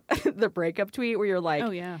the breakup tweet where you're like, Oh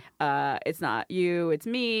yeah. it's not you, it's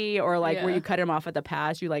me, or where Yeah. you cut him off at the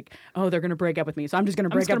pass. You oh, they're gonna break up with me, so I'm just gonna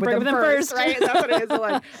break just up gonna with break them with them first, first. right? That's what it is.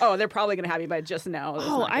 They're oh, they're probably gonna have me, but just know. it's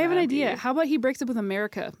Oh, not I have an gonna idea. be. How about he breaks up with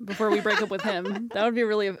America before we break up with him? That would be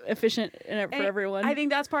really efficient for And everyone. I think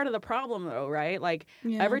that's part of the problem, though, right?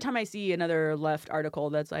 Yeah. Every time I see another left article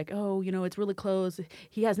that's oh, it's really close.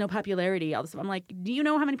 He has no popularity. All this stuff. I'm like, do you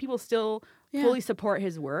know how many people still Yeah. fully support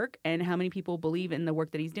his work and how many people believe in the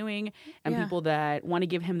work that he's doing and Yeah. people that want to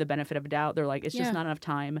give him the benefit of doubt? They're like, it's just Yeah. not enough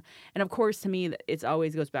time. And of course, to me, it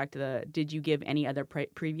always goes back to did you give any other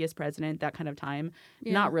previous president that kind of time?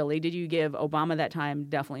 Yeah. Not really. Did you give Obama that time?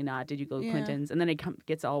 Definitely not. Did you go Yeah. Clinton's? And then it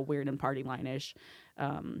gets all weird and party line-ish.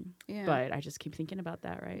 Yeah. But I just keep thinking about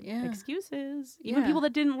that, right? Yeah. Excuses. Even Yeah. people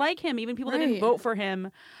that didn't like him, even people that didn't Right. vote for him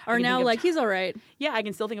I Are can now think of like, he's all right. yeah, I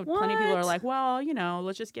can still think of plenty of people who are What? like, well,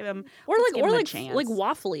 let's just give him Or let's give him a like chance.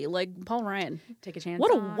 waffly, like Paul Ryan. Take a chance.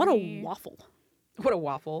 What on a me. waffle. What a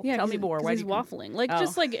waffle. Yeah, Tell 'cause me more. 'cause Why he's do you- waffling. Like, Oh.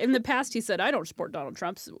 just like in the past, he said, I don't support Donald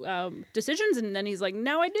Trump's decisions. And then he's like,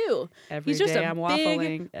 now I do. Every he's just day a I'm big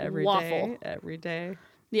waffling. Every waffle. day, every day.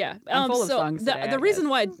 Yeah. I'm full of so songs today, the I reason guess.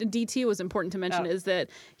 why DT was important to mention Oh. is that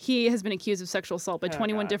he has been accused of sexual assault by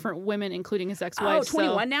 21 God. different women, including his ex-wife. Oh,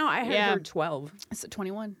 21 now? I had yeah. heard 12. So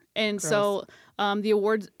 21. And so the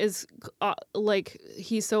award is like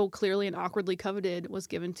he's so clearly and awkwardly coveted was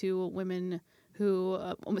given to women who,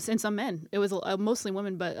 and some men. It was mostly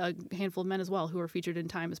women, but a handful of men as well who were featured in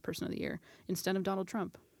Time as Person of the Year instead of Donald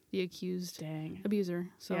Trump, the accused Dang. abuser.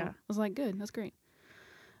 So Yeah. I was like, good. That's great.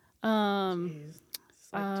 Jeez.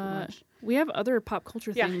 It's like too much. We have other pop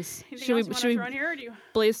culture Yeah. things. Anything Should else we you should we want to throw in here, or do you?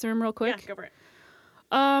 blaze through them real quick? Yeah, go for it.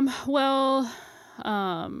 Well,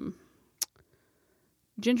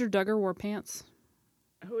 Ginger Duggar wore pants.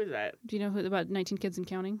 Who is that? Do you know who about 19 Kids and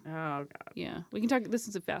Counting? Oh, God. Yeah, we can talk. This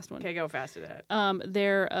is a fast one. Okay, go faster that.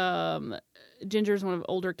 Ginger's one of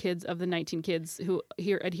older kids of the 19 Kids who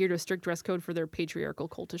adhere to a strict dress code for their patriarchal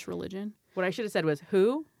cultish religion. What I should have said was,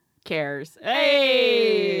 who cares?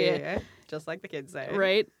 Hey! Just like the kids say.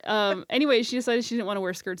 Right. Anyway, she decided she didn't want to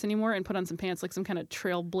wear skirts anymore and put on some pants like some kind of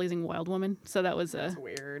trailblazing wild woman. So that was. That's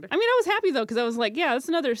weird. I mean, I was happy though because I was like, yeah, that's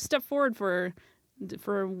another step forward for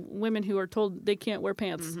women who are told they can't wear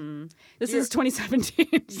pants. This is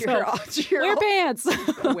 2017. So wear pants.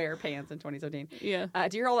 Wear pants in 2017. Yeah.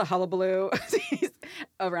 Do you hear all the hullabaloo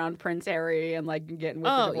around Prince Harry and like getting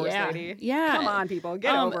with the divorce lady? Yeah. Come on, people,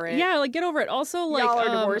 get over it. Yeah, like get over it. Also, like Y'all are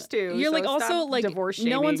divorced too, You're so like stop also like divorce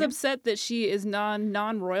no one's shaming. upset that she is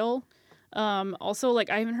non-royal. Also,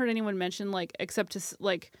 like I haven't heard anyone mention like except to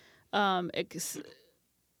like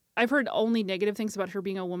I've heard only negative things about her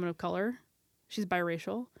being a woman of color. She's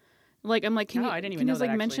biracial. Like I'm like, can Oh, you, I didn't even can you know just, like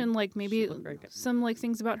that, mention actually. like maybe She looked very good. some like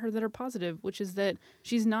things about her that are positive, which is that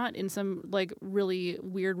she's not in some like really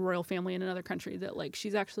weird royal family in another country. That like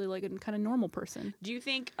she's actually like a kind of normal person. Do you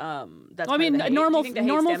think that's Well, I part of mean, the hate? Do normal you think the hate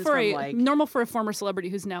normal stems for from, a like, normal for a former celebrity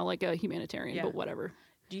who's now like a humanitarian, Yeah. but whatever.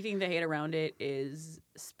 Do you think the hate around it is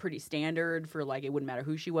pretty standard for like it wouldn't matter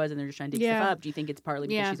who she was and they're just trying to dig Yeah. stuff up? Do you think it's partly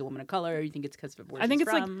because Yeah. she's a woman of color? Or do you think it's because of where I think she's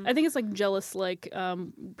it's from? like jealous like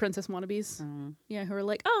princess wannabes. Yeah, who are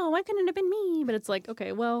like, oh, why couldn't it have been me? But it's like,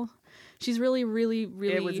 okay, well, she's really, really,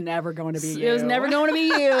 really. It was never going to be you. It was never going to be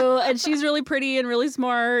you, and she's really pretty and really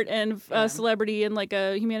smart and a celebrity and like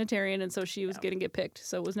a humanitarian, and so she was going to get picked.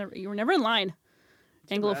 So it was never. You were never in line.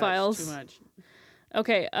 Anglophiles. Too much.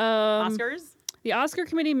 Okay. Oscars? The Oscar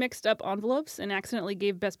committee mixed up envelopes and accidentally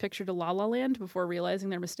gave Best Picture to La La Land before realizing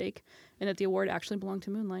their mistake and that the award actually belonged to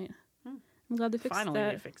Moonlight. I'm glad they fixed Finally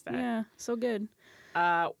that. they fixed that. Yeah, so good.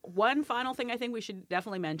 One final thing I think we should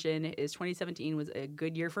definitely mention is 2017 was a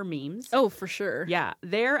good year for memes. Oh, for sure. Yeah,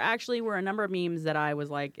 there actually were a number of memes that I was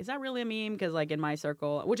like, is that really a meme? Because like in my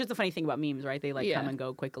circle, which is the funny thing about memes, right? They like Yeah. come and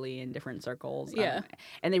go quickly in different circles. Yeah.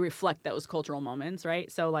 And they reflect those cultural moments,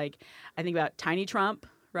 right? So like I think about Tiny Trump,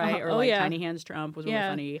 right? Uh-huh. Or Oh, like yeah. Tiny Hands Trump was really Yeah.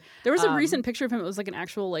 funny. There was a recent picture of him. It was like an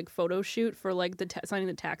actual like photo shoot for like the signing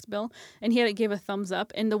the tax bill, and he gave a thumbs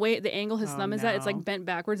up. And the way the angle his thumb is at, it's no. like bent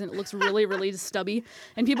backwards, and it looks really really stubby.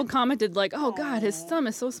 And people commented like, "Oh God, his thumb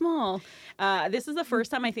is so small." This is the first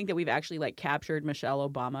time I think that we've actually like captured Michelle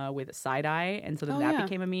Obama with side eye, and so then Oh, that yeah.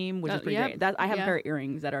 became a meme, which is pretty yep. great. That I have Yeah. a pair of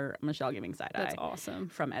earrings that are Michelle giving side eye. That's awesome.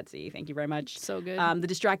 From Etsy. Thank you very much. So good. The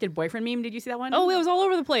distracted boyfriend meme. Did you see that one? Oh, it was all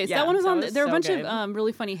over the place. Yeah, that one was that on. was There are a so bunch good. of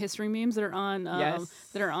really funny history memes that are on Yes,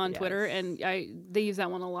 Twitter, yes. and they use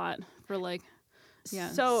that one a lot for like. Yeah,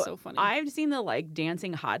 So, funny. I've seen the like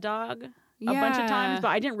dancing hot dog a bunch of times, Yeah. but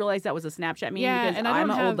I didn't realize that was a Snapchat meme Yeah, because and I I'm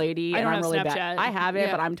don't an old have- lady I and don't I'm have really Snapchat. bad. I have it,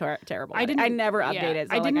 Yeah. but I'm terrible. I at it. didn't. I never update it.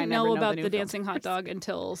 So I like, didn't never know the about new the filters. dancing hot dog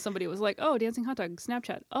until somebody was like, "Oh, dancing hot dog,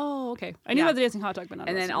 Snapchat." Oh, okay. I knew Yeah. about the dancing hot dog, but not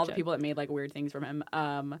And about then all the Snapchat. people that made like weird things from him.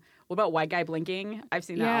 What about white guy blinking? I've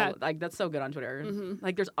seen that. Yeah. Like that's so good on Twitter.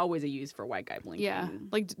 Like there's always a use for white guy blinking. Yeah,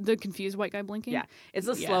 like the confused white guy blinking. Yeah. It's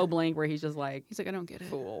a Yeah. slow blink where he's just like He's like, I don't get it.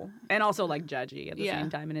 fool and also like judgy at the Yeah. same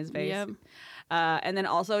time in his face. Yep. And then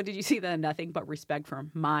also, did you see the nothing but respect for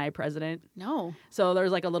my president? No. So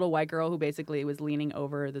there's like a little white girl who basically was leaning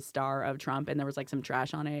over the star of Trump, and there was like some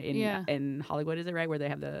trash on it Yeah. in Hollywood, is it right, where they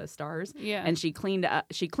have the stars? Yeah. And she cleaned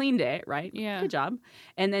it, right? Yeah. Good job.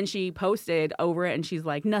 And then she posted over it, and she's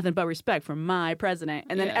like, nothing but respect for my president.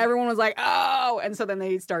 And then Yeah. everyone was like, oh, and so then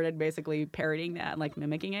they started basically parodying that and like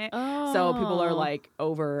mimicking it. So people are Oh. like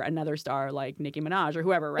over another star, like Nicki Minaj or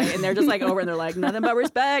whoever, right? And they're just like over, and they're like, nothing but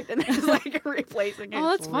respect, and they're just like replacing it. Oh,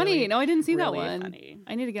 that's It's funny. really, No, I didn't see that really one. funny.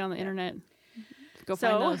 I need to get on the internet. Go So,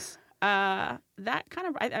 find those. That kind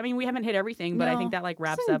of, I mean, we haven't hit everything, but I think No. that like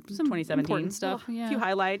wraps Some- up some 2017. important stuff, A yeah. few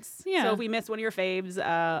highlights. Yeah. So if we missed one of your faves,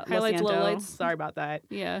 Highlights, Lo Siento, lowlights. sorry about that.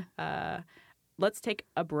 Yeah. let's take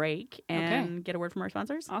a break and get a word from our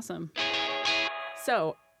sponsors. Awesome.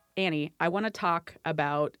 So, Annie, I want to talk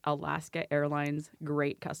about Alaska Airlines'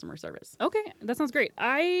 great customer service. Okay, that sounds great.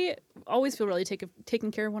 I always feel really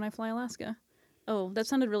taken care of when I fly Alaska. Oh, that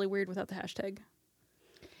sounded really weird without the hashtag.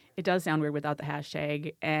 It does sound weird without the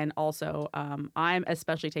hashtag. And also, I'm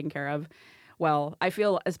especially taken care of. Well, I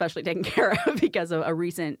feel especially taken care of because of a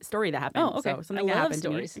recent story that happened. Oh, okay. So something I that love happened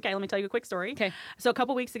stories. to me. Okay, let me tell you a quick story. Okay. So a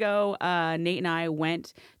couple weeks ago, Nate and I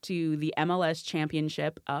went to the MLS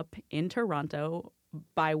Championship up in Toronto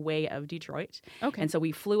by way of Detroit. Okay. And so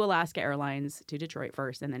we flew Alaska Airlines to Detroit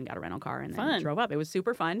first and then got a rental car and then Fun. drove up. It was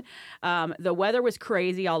super fun. The weather was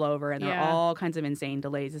crazy all over and there were Yeah. all kinds of insane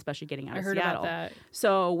delays, especially getting out I of heard Seattle. about that.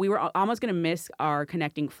 So we were almost going to miss our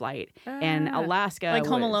connecting flight. And Ah. Alaska Like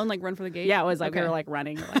Home was- Alone, like run for the gate? Yeah, it was like we Okay. were like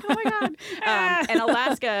running. We're like, oh my God. And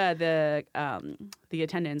Alaska, the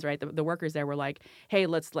attendants, right, the workers there were like, hey,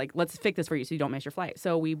 let's fix this for you so you don't miss your flight.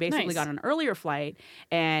 So we basically Nice. got an earlier flight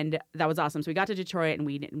and that was awesome. So we got to Detroit and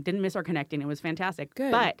we didn't miss our connecting. It was fantastic.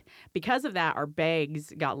 Good. But because of that, our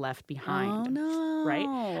bags got left behind. Oh, no.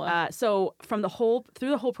 Right? So through the whole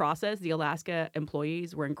process, the Alaska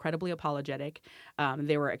employees were incredibly apologetic.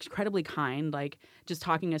 They were incredibly kind, like just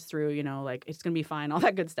talking us through, like it's going to be fine, all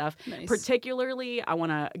that good stuff. Nice. Particularly, I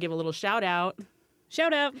want to give a little shout out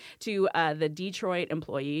Shout out. to the Detroit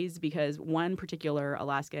employees because one particular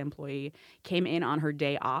Alaska employee came in on her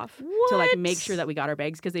day off to like What? make sure that we got our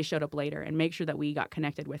bags because they showed up later and make sure that we got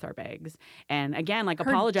connected with our bags. And again, like She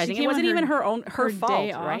apologizing. It came on wasn't even her her fault,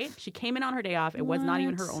 day off? right? She came in on her day off. It was not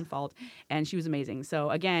even her What? own fault, and she was amazing.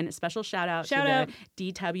 So again, special shout out Shout to out.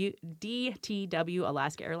 the DTW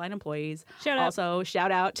Alaska Airline employees. Shout out. Also,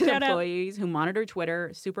 shout out to the Shout out. employees who monitor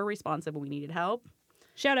Twitter, super responsive when we needed help.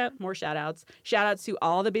 Shout out. More shout outs. Shout outs to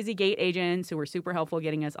all the busy gate agents who were super helpful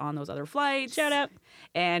getting us on those other flights. Shout out.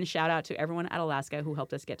 And shout out to everyone at Alaska who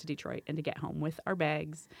helped us get to Detroit and to get home with our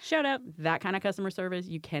bags. Shout out. That kind of customer service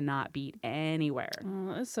you cannot beat anywhere,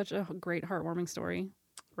 Oh, that's such a great, heartwarming story.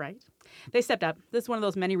 right? They stepped up. This is one of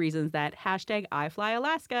those many reasons that hashtag I fly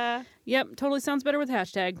Alaska. Yep, totally sounds better with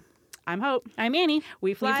hashtag. I'm Hope. I'm Annie.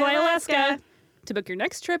 We fly, Alaska. To book your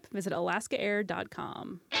next trip, visit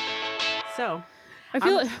alaskaair.com. So I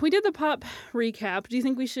feel we did the pop recap. Do you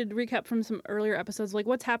think we should recap from some earlier episodes? Like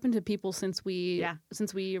what's happened to people since we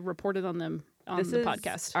reported on them on this the is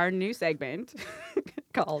podcast? our new segment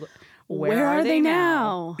called Where are they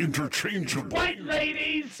now? Interchangeable. White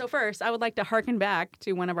ladies. So first, I would like to harken back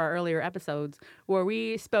to one of our earlier episodes where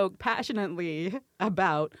we spoke passionately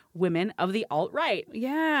about women of the alt-right.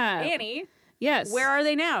 Yeah. Annie, Yes. where are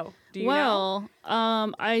they now? Do you know? Well,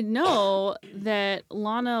 I know that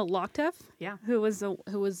Lana Lockteff, Yeah.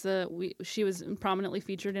 she was prominently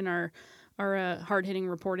featured in our hard hitting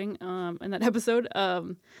reporting in that episode. I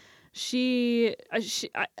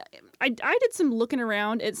did some looking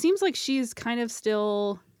around. It seems like she's kind of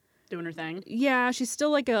still. Doing her thing. Yeah, she's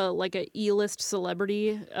still like a E-list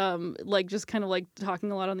celebrity, like just kind of like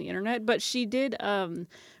talking a lot on the internet. But she did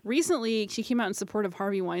recently. She came out in support of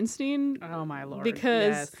Harvey Weinstein Oh my lord.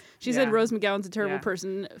 because Yes. she said Yeah. Rose McGowan's a terrible Yeah.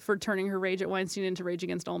 person for turning her rage at Weinstein into rage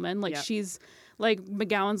against all men. Like Yep. she's like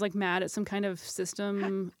McGowan's like mad at some kind of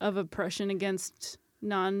system of oppression against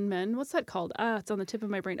non-men. What's that called? It's on the tip of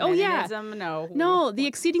my brain. Oh yeah. Feminism? No. No, the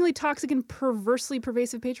exceedingly toxic and perversely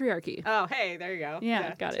pervasive patriarchy. Oh, hey, there you go.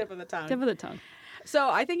 Yeah, got it. Tip of the tongue. Tip of the tongue.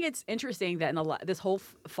 So I think it's interesting that in this whole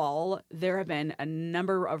fall, there have been a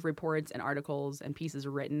number of reports and articles and pieces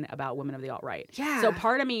written about women of the alt-right. Yeah. So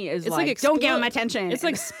part of me is It's like, like don't give explode- them attention. It's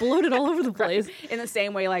like exploded all over the place. in the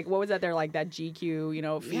same way, like, what was that? They're like that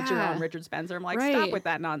GQ, feature Yeah. on Richard Spencer. I'm like, Right. stop with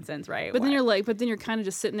that nonsense, right? But then What? you're kind of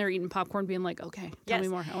just sitting there eating popcorn, being like, okay, tell me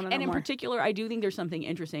Yes. more. I want to know And in more. particular, I do think there's something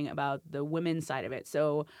interesting about the women's side of it.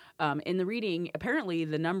 So in the reading, apparently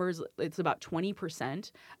the numbers, it's about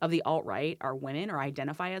 20% of the alt-right are women or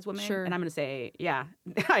identify as women. Sure. And I'm going to say, yeah,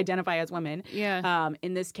 identify as women. Yeah.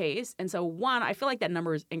 In this case. And so one, I feel like that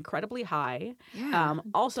number is incredibly high. Yeah,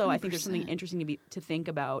 Also, I think there's something 20%. interesting to think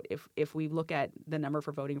about if we look at the number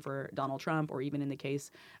for voting for Donald Trump, or even in the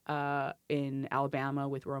case in Alabama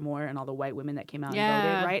with Roy Moore and all the white women that came out and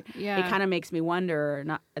Yeah, voted, right? yeah. It kind of makes me wonder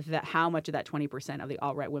how much of that 20% of the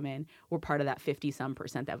alt-right women were part of that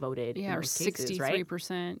 50-some% that voted in Yeah, or those cases, right?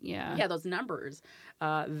 63%. Yeah. Yeah, those numbers.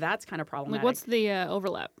 That's kind of problematic. Like, what's the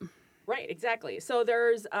overlap? Right, exactly. So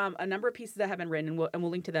there's a number of pieces that have been written, and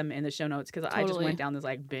we'll link to them in the show notes because I just Totally. went down this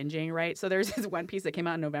like binging, right? So there's this one piece that came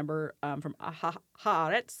out in November from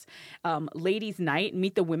Haaretz, Ladies' Night,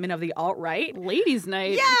 Meet the Women of the Alt-Right. Ladies'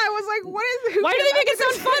 night. Yeah, I was like, what is? Who Why do came they make up it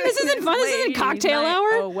with sound fun? This isn't fun. This isn't Ladies' cocktail night? hour.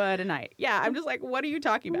 Oh, what a night! Yeah, I'm just like, what are you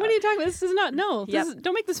talking about? What are you talking about? This is not. No. Yep.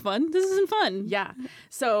 Don't make this fun. This isn't fun. Yeah.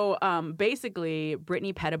 So basically,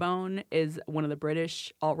 Brittany Pettibone is one of the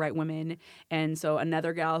British alt-right women, and so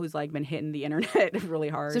another gal who's like been hitting the internet really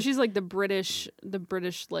hard. So she's like the British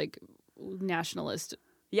like nationalist,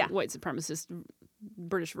 Yeah. white supremacist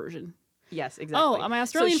British version. Yes, exactly. Oh, my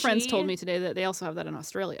Australian So friends she- told me today that they also have that in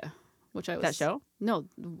Australia, which I was That show? No,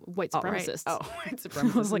 white Alt-right. supremacists. Oh, white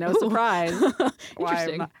supremacists. was like, no ooh. surprise. Why am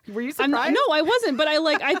Interesting. I- Were you I'm surprised? not, no, I wasn't, but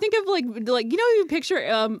I think of like you know, you picture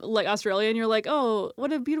like Australia and you're like, oh,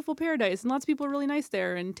 what a beautiful paradise, and lots of people are really nice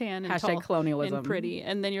there and tan and Hashtag tall colonialism. and pretty,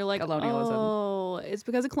 and then you're like, Colonialism. oh, it's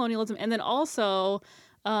because of colonialism, and then also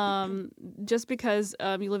just because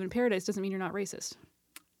you live in paradise doesn't mean you're not racist.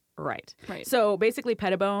 Right. Right. So basically,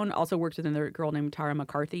 Pettibone also works with another girl named Tara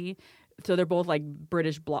McCarthy. So they're both like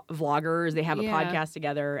British vloggers. They have a Yeah. podcast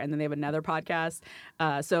together, and then they have another podcast.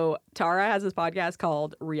 So Tara has this podcast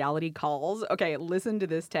called Reality Calls. Okay, listen to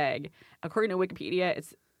this tag. According to Wikipedia,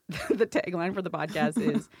 it's the tagline for the podcast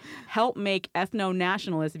is "Help make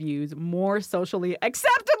ethno-nationalist views more socially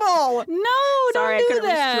acceptable." No, Sorry, I don't do couldn't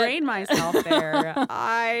that. restrain myself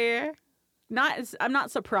there. I'm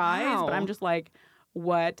not surprised, Wow. but I'm just like,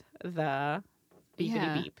 what the beepity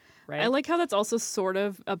Yeah. beep, right? I like how that's also sort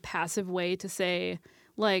of a passive way to say,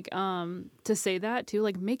 like, to say that too,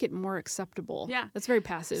 like, make it more acceptable. Yeah. That's very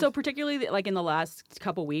passive. So particularly like in the last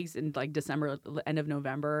couple weeks in like December, end of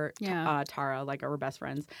November, Yeah. Tara, like our best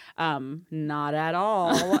friends, not at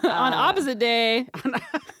all. on opposite day,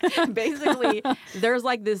 Basically, there's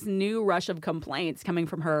like this new rush of complaints coming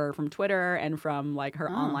from her from Twitter and from like her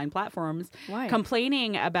online platforms, Why?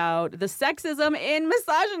 complaining about the sexism and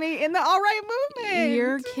misogyny in the alt-right movement.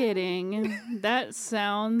 You're kidding. That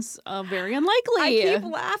sounds very unlikely. I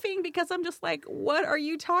keep laughing because I'm just like, what are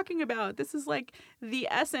you talking about? This is like the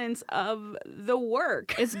essence of the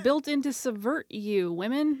work. It's built in to subvert you,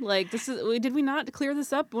 women. Like, this is. Did we not clear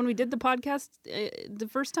this up when we did the podcast the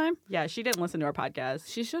first time? Yeah, she didn't listen to our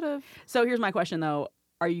podcast. She should have. So here's my question though.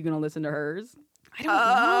 Are you going to listen to hers? I don't know.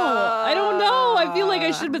 I don't know. I feel like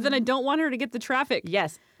I should, but then I don't want her to get the traffic.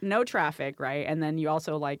 Yes, no traffic, right? And then you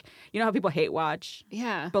also like, you know how people hate watch?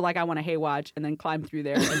 Yeah. But like I want to hate watch and then climb through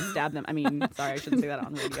there and stab them. I mean, sorry, I shouldn't say that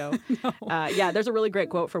on radio. Yeah, there's a really great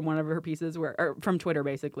quote from one of her pieces or from Twitter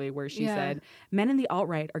basically where she Yeah. said, men in the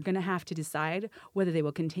alt-right are going to have to decide whether they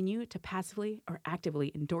will continue to passively or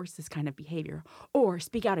actively endorse this kind of behavior or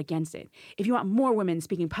speak out against it. If you want more women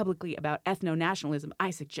speaking publicly about ethno-nationalism, I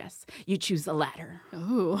suggest you choose the latter.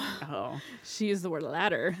 Ooh. Oh. She used the word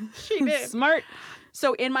ladder. She did. Smart.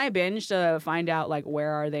 So in my binge to find out like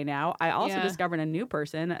where are they now, I also Yeah. discovered a new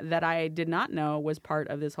person that I did not know was part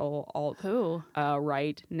of this whole Who?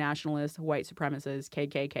 right nationalist white supremacist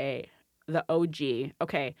KKK, the OG.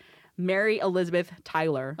 Okay, Mary Elizabeth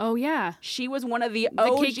Tyler. Oh, yeah. She was one of the The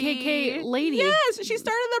OG KKK lady. Yes, she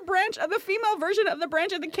started the female version of the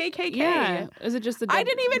branch of the KKK. Yeah. Is it just the I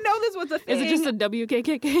didn't even know this was a thing. Is it just a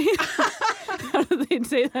WKKK? How do they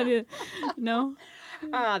say that? No?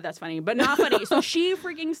 That's funny, but not funny. So she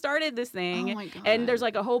freaking started this thing. Oh my God. And there's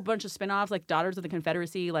like a whole bunch of spin-offs, like Daughters of the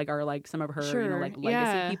Confederacy, like are like some of her, Sure, like legacy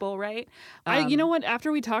yeah. people, right? You know what?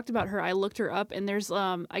 After we talked about her, I looked her up, and there's,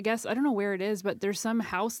 I guess, I don't know where it is, but there's some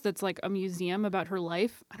house that's like a museum about her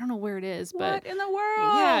life. I don't know where it is, but What in the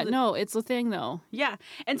world? yeah, no, it's a thing though. Yeah.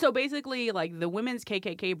 And so basically, like the women's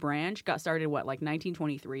KKK branch got started, what, like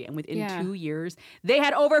 1923. And within Yeah. 2 years, they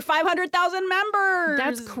had over 500,000 members.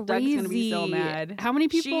 That's Doug's going to be so crazy. mad. How many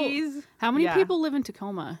people? She's- How many yeah. people live in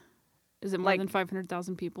Tacoma? Is it more Like- than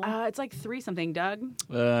 500,000 people? It's like 3 something, Doug.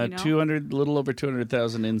 Uh, know? 200, little over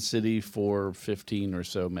 200,000 in city for 15 or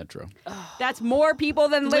so metro. That's more people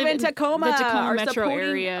than live in Tacoma. the Tacoma are metro supporting,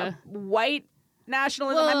 area. White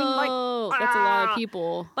nationalism. I mean, Whoa, like, that's a lot of ah.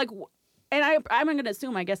 people. Like, and I'm going to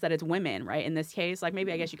assume, I guess, that it's women, right? In this case, like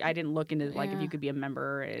maybe I guess I didn't look into like if Yeah. you could be a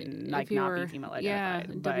member and If like you not were- be female yeah,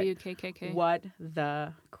 identified. But WKKK. what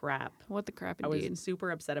the crap? What the crap I indeed. was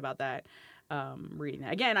super upset about that. Reading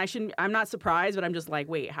that again, I'm not surprised, but I'm just like,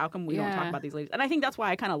 wait, how come we don't talk Yeah. about these ladies? And I think that's why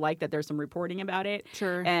I kind of like that there's some reporting about it,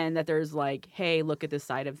 Sure. and that there's like, hey, look at this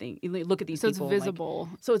side of things, look at these So it's people, like- visible.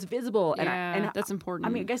 so it's visible, and Yeah, and that's important. I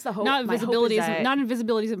mean, I guess the hope, not my hope visibility is that, not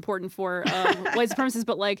invisibility is important for white supremacists,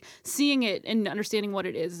 but like seeing it and understanding what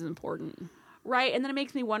it is important. right, and then it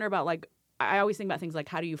makes me wonder about like, I always think about things like,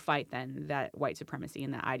 how do you fight then that white supremacy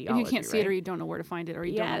and that If ideology? you can't see it, right? or you don't know where to find it, or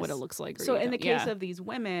you don't know what it looks like. Or So you in the don't- case of these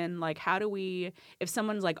women, like, how do we, if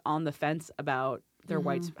someone's like on the fence about their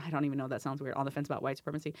white, I don't even know, that sounds weird, on the fence about white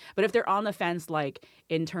supremacy, but if they're on the fence, like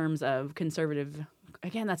in terms of conservative,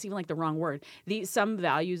 again, that's even like the wrong word, some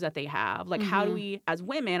values that they have, like how do we, as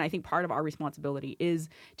women, I think part of our responsibility is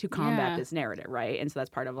to combat Yeah. this narrative, right? And so that's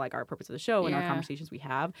part of like our purpose of the show and our Yeah. conversations we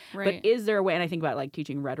have. Right. But is there a way, and I think about like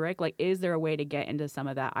teaching rhetoric, like is there a way to get into some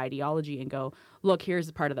of that ideology and go, look, here's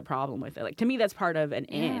part of the problem with it? Like to me, that's part of an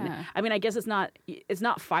in. Yeah. I mean, I guess it's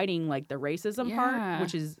not fighting like the racism Yeah. part,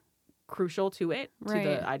 which is crucial to it, to Right.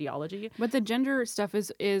 the ideology. But the gender stuff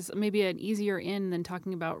is maybe an easier in than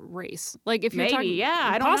talking about race. Like if you're Maybe, talking, yeah,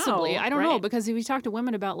 I don't possibly, know, I don't know, right. because if you talk to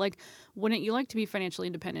women about like, wouldn't you like to be financially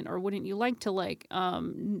independent, or wouldn't you like to like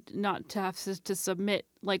not to have to submit?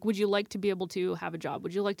 Like, would you like to be able to have a job?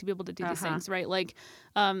 Would you like to be able to do these things, right? Like,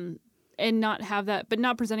 and not have that, but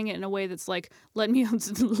not presenting it in a way that's like, let me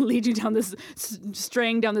lead you down this,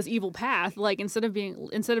 straying down this evil path. Like instead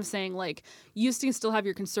of saying like, you still have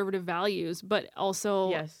your conservative values, but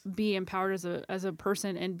also Yes. be empowered as a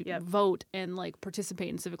person and Yep. vote and like participate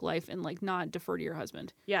in civic life and like not defer to your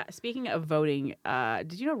husband. Yeah. Speaking of voting,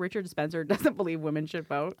 did you know Richard Spencer doesn't believe women should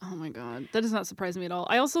vote? Oh my God, that does not surprise me at all.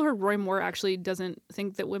 I also heard Roy Moore actually doesn't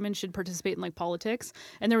think that women should participate in like politics.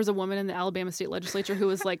 And there was a woman in the Alabama state legislature who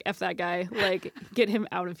was like, "F that guy, like get him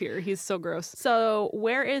out of here. He's so gross." So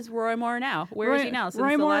where is Roy Moore now? Where is he now? Since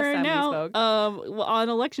Roy the Moore last time now, we spoke. well, on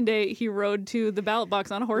election day, he rode to the ballot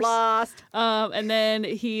box on a horse. Lost. And then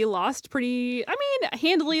he lost pretty, I mean,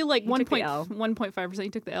 handily, like took the L. 1.5%. He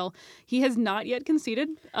took the L. He has not yet conceded.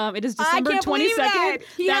 It is I December can't 22nd. believe that.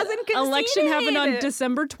 He hasn't Election happened on conceded.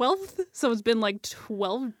 December 12th. So it's been like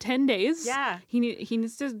 10 days. Yeah. He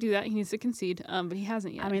needs to do that. He needs to concede. But he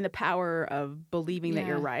hasn't yet. I mean, the power of believing that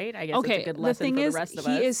you're Yeah. right. I guess Okay, it's a good the lesson thing for is, the rest of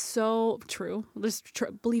he us. is so true. Just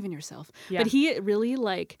believe in yourself. Yeah. But he really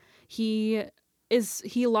like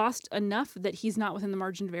he lost enough that he's not within the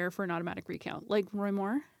margin of error for an automatic recount. Like Roy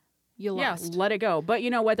Moore, you Yeah, lost. let it go. But you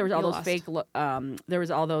know what? There was all You those lost. fake. There was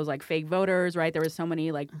all those like fake voters, right? There was so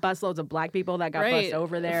many like busloads of black people that got bussed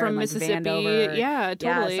over there from and, like, Mississippi. vanned over. Yeah,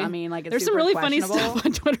 totally. Yes, I mean, like it's there's some super really funny stuff questionable.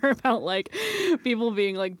 on Twitter about like people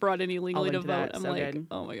being like brought in illegally to into vote. that. I'm So like, good.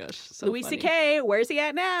 oh my gosh, so Louis funny. C.K. Where's he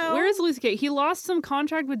at now? Where is Louis C.K.? He lost some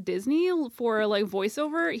contract with Disney for like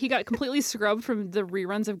voiceover. He got completely scrubbed from the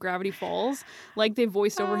reruns of Gravity Falls. Like they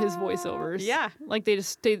voiced over his voiceovers. yeah. Like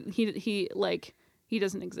he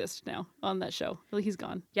doesn't exist now on that show. Like he's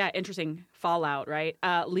gone. Yeah, interesting fallout, right?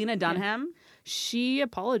 Lena Dunham, She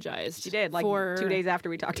apologized. she did like for 2 days after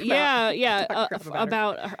we talked about. yeah talked crap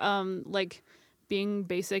about her. about like being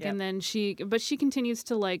basic. Yep. And then she continues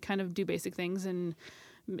to like kind of do basic things, and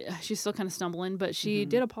she's still kind of stumbling, but she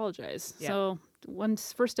did apologize. Yeah. So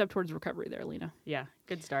first step towards recovery there, Lena. Yeah,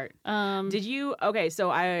 good start. Um, Did you? Okay, so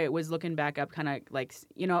I was looking back up, kind of like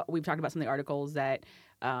we've talked about some of the articles that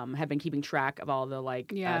have been keeping track of all the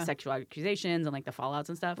like Yeah. sexual accusations and like the fallouts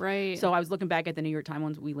and stuff. Right. So I was looking back at the New York Times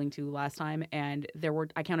ones we linked to last time, and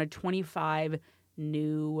I counted 25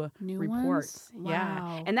 new reports. ones? Yeah,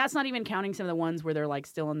 Wow. and that's not even counting some of the ones where they're like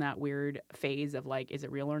still in that weird phase of like, is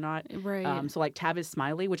it real or not? Right. So like Tavis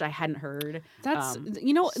Smiley, which I hadn't heard. That's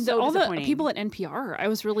so all the disappointing. people at NPR. I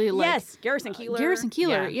was really like Yes, Garrison Keillor. Garrison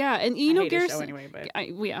Keillor, yeah, and you I know hate his show Garrison. anyway, but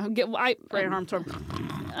I Brian Harmstorm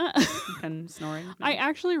and snoring.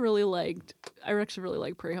 actually really liked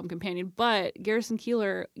Prairie Home Companion, but Garrison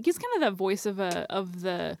Keillor, he's kind of that voice of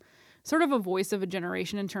the sort of a voice of a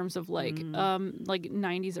generation in terms of like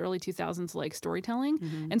 90s early 2000s like storytelling.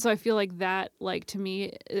 And so I feel like that, like, to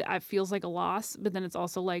me it feels like a loss, but then it's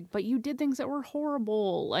also like, but you did things that were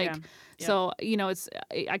horrible, like Yeah. so it's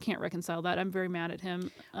I can't reconcile that. I'm very mad at him.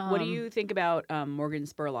 What do you think about Morgan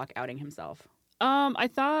Spurlock outing himself? I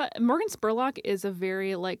thought Morgan Spurlock is a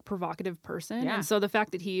very like provocative person, Yeah. and so the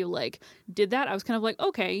fact that he like did that, I was kind of like,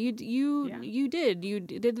 okay, you did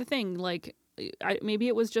the thing. Like, maybe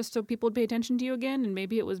it was just so people would pay attention to you again, and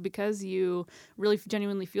maybe it was because you really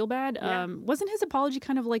genuinely feel bad. Yeah. Wasn't his apology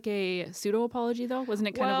kind of like a pseudo apology though? Wasn't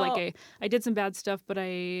it kind of Well- like I did some bad stuff, but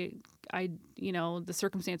I the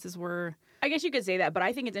circumstances were. I guess you could say that, but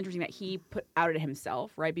I think it's interesting that he outed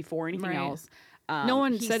himself right before anything Right. else. No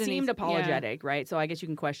one he said seemed anything- apologetic, right? So I guess you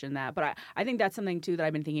can question that. But I think that's something too that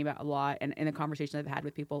I've been thinking about a lot, and in the conversations I've had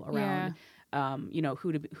with people around,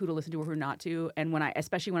 who to listen to or who not to. And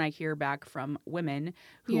especially when I hear back from women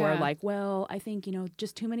who are Yeah. like, well, I think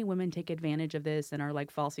just too many women take advantage of this and are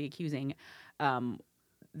like falsely accusing.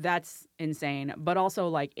 That's insane. But also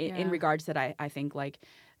like in Yeah. regards to that, I think like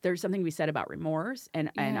there's something to be said about remorse and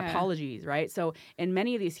Yeah. apologies, right? So in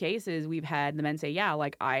many of these cases, we've had the men say, yeah,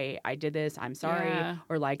 like I did this, I'm sorry. Yeah.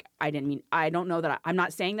 Or like, I didn't mean, I don't know that I'm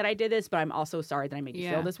not saying that I did this, but I'm also sorry that I made you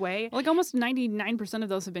Yeah. feel this way. Like almost 99% of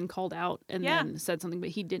those have been called out and Yeah. then said something, but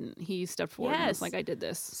he didn't. He stepped forward and was Yes. like, I did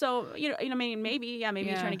this. So, I mean, maybe he's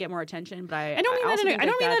Yeah. trying to get more attention, but I don't mean that also in a, think I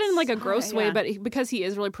don't mean that in like a that's- gross way, yeah. but because he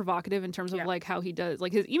is really provocative in terms of Yeah. like how he does,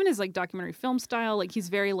 like even his like documentary film style, like he's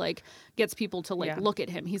very like gets people to like Yeah. look at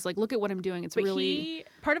him. He's like, look at what I'm doing. It's But really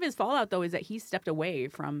part of his fallout though is that he stepped away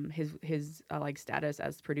from his like status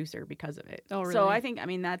as producer because of it. Oh, So really? I think I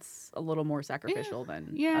mean that's a little more sacrificial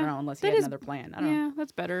than Yeah. I don't know unless he That had is- another plan. I don't yeah,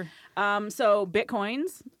 that's better. know. So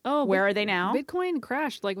bitcoins, Oh, where are they now? Bitcoin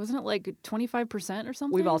crashed. Like wasn't it like 25% or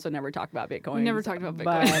something? We've also never talked about Bitcoin. never talked about But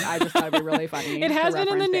Bitcoin. I just thought it'd be really funny. It to has been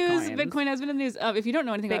in the reference news. Bitcoins. Bitcoin has been in the news. If you don't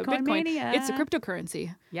know anything about Bitcoin Bitcoin, mania. it's a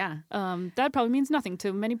cryptocurrency. Yeah. That probably means nothing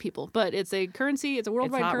to many people, but it's a currency. It's a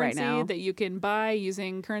worldwide hot right currency now. that you can buy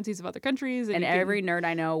using currencies of other countries. And you can every nerd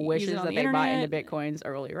I know wishes use it on that the they bought into internet. bitcoins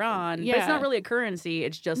earlier on. But Yeah. it's not really a currency.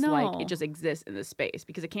 It's just like No. it just exists in this space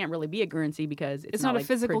because it can't really be a currency because It's not a like,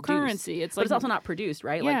 physical produced. currency. It's But like it's also not produced,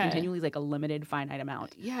 right? Like Yeah. continually like a limited finite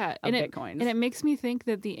amount. yeah, of and it bitcoins. and it makes me think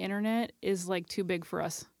that the internet is like too big for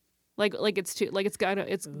us. Like it's too like it's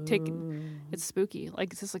spooky.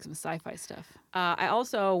 Like it's just like some sci-fi stuff. I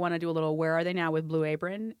also want to do a little where are they now with Blue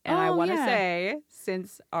Apron? And I Oh, want to yeah. say,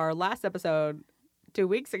 since our last episode 2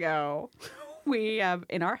 weeks ago, we have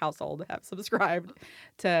in our household have subscribed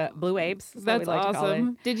to Blue Apes. is what That's we like to call it.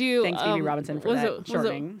 awesome. Did you? Thanks, Phoebe Robinson, for was that it,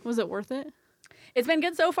 shortening. Was it worth it? It's been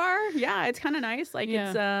good so far. Yeah, it's kind of nice. Like Yeah.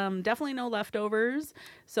 it's definitely no leftovers.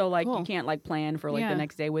 So like Cool. you can't like plan for like Yeah. the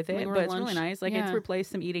next day with it, Like, or but it's really lunch. nice. Like it's Yeah.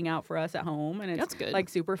 replaced some eating out for us at home, and it's That's good. like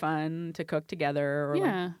super fun to cook together or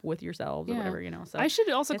Yeah. like, with yourselves or Yeah. whatever, So I should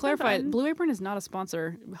also it's been clarify: fun. Blue Apron is not a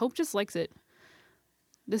sponsor. Hope just likes it.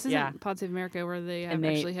 This isn't Yeah. Pod Save America where they And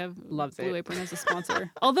they actually have loves Blue it. Apron as a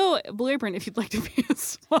sponsor. Although Blue Apron, if you'd like to be a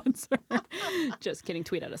sponsor, just kidding,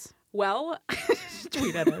 tweet at us. Well,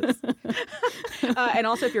 tweet at us. And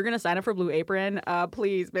also, if you're going to sign up for Blue Apron,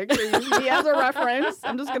 please make sure you use me as a reference.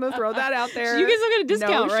 I'm just going to throw that out there. You guys will get a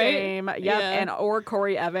discount, no right? shame. Yep. Yeah. And or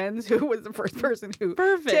Corey Evans, who was the first person who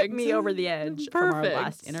Perfect. tipped me over the edge from our Perfect.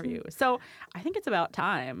 last interview. So I think it's about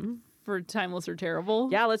time. For Timeless or Terrible.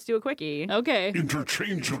 Yeah, let's do a quickie. Okay.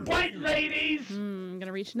 Interchangeable. White ladies. I'm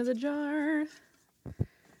gonna reach into the jar.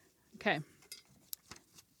 Okay.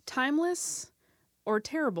 Timeless or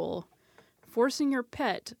terrible, forcing your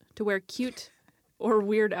pet to wear cute or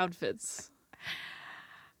weird outfits.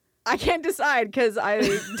 I can't decide because I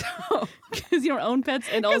don't. Because you don't own pets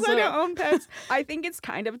and Because also I don't own pets. I think it's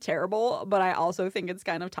kind of terrible, but I also think it's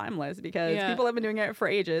kind of timeless because Yeah. people have been doing it for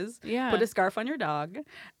ages. Yeah. Put a scarf on your dog,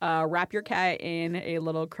 wrap your cat in a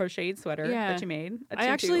little crocheted sweater Yeah. that you made. a I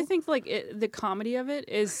actually tutu. think like the comedy of it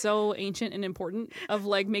is so ancient and important of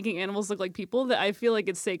like making animals look like people that I feel like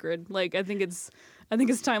it's sacred. Like I think it's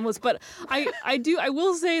timeless. But I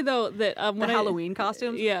will say though that the when Halloween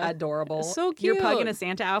costumes, yeah. adorable. So Your pug cute. in a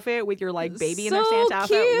Santa outfit with your like baby in their So Santa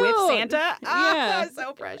outfit with cute. Santa. Ah, Yeah.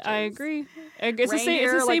 so precious. I agree. It's the same.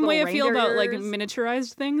 It's Reindeer, the like same way I little feel about like reindeers.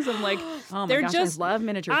 miniaturized things. I'm like, Oh my they're gosh, just. I love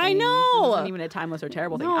miniature I things. know. This isn't even a timeless or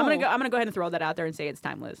terrible thing. No. I'm gonna go ahead and throw that out there and say it's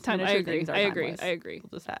timeless. I Miniature agree. things are I agree. timeless. I agree.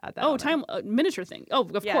 We'll just add that Oh, on there. miniature thing. Oh,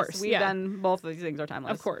 of Yes, course. we've yeah. done both of these things are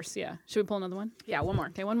timeless. Of course. Yeah. Should we pull another one? Yeah, one more.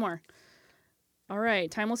 Okay, one more. All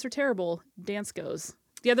right, timeless or terrible? Dance goes.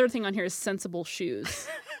 The other thing on here is sensible shoes.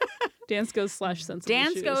 Dance goes / sensible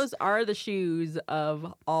Dance shoes. goes are the shoes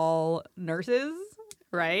of all nurses,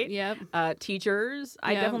 right? Yep. Teachers.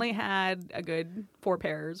 I Yep. definitely had a good 4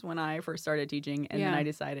 pairs when I first started teaching, and then Yeah. I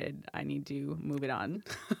decided I need to move it on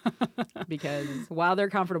because while they're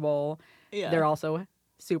comfortable, Yeah. they're also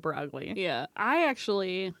super ugly. Yeah, I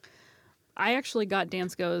actually got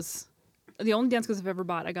Dance Goes. The only Dance Goes I've ever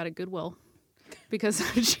bought, I got at Goodwill because I'm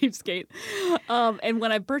a cheapskate. And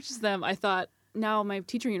when I purchased them, I thought, now my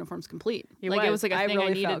teacher uniform's complete. It was like a I thing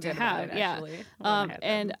really I needed felt to good about have. it, Yeah. actually, when I had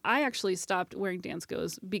And them. I actually stopped wearing Dance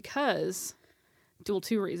Goes because,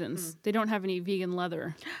 two reasons. They don't have any vegan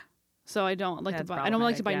leather. So I don't like to That's buy. I don't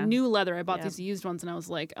like to buy problematic, yeah. new leather. I bought Yeah. these used ones, and I was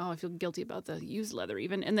like, "Oh, I feel guilty about the used leather,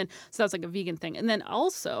 even." And then so that's like a vegan thing. And then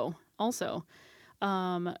also,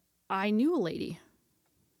 I knew a lady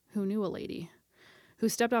who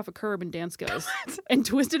stepped off a curb in Dance Goes and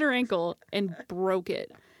twisted her ankle and broke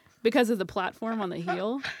it because of the platform on the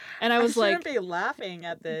heel. And I was like, be laughing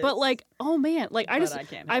at this. but like, oh man, like But I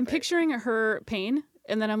can't I'm help it. picturing her pain.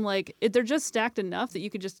 And then I'm like, they're just stacked enough that you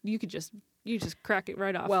could just you just crack it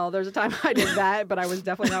right off. Well, there's a time I did that, but I was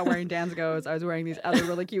definitely not wearing Danzigos. I was wearing these other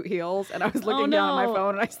really cute heels, and I was looking down at my no.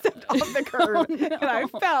 phone, and I stepped off the curb, and I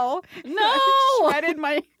fell. No! Shredded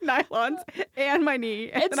my nylons and my knee.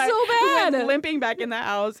 And It's then so I bad. went limping back in the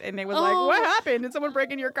house, and it was like, Oh. what happened? Did someone break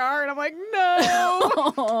in your car? And I'm like, no.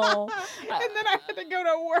 Oh. And then I had to go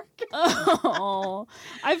to work. Oh,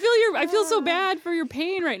 I feel so bad for your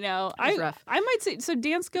pain right now. It's rough. I might say so.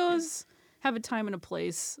 Danskos have a time and a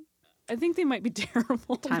place. I think they might be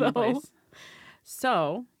terrible. Time and though. place.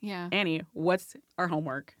 So, Yeah. Annie, what's our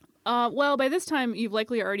homework? Well, by this time you've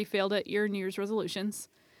likely already failed at your New Year's resolutions.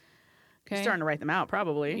 You're Okay. starting to write them out,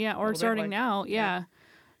 probably. Yeah, A or little bit, starting like- now. Yeah.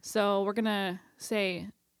 So we're gonna say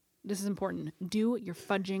this is important. Do your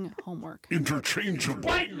fudging homework. Interchangeable.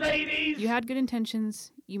 White ladies. You had good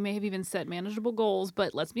intentions. You may have even set manageable goals,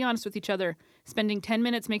 but let's be honest with each other. Spending 10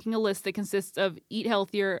 minutes making a list that consists of eat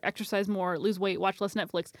healthier, exercise more, lose weight, watch less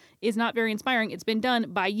Netflix is not very inspiring. It's been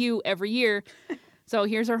done by you every year. So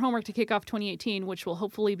here's our homework to kick off 2018, which will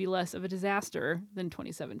hopefully be less of a disaster than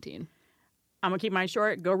 2017. I'm going to keep mine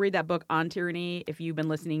short. Go read that book on tyranny. If you've been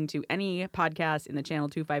listening to any podcast in the Channel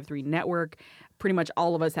 253 network, pretty much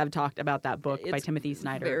all of us have talked about that book by It's Timothy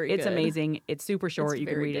Snyder. very It's good. amazing. It's super short. It's You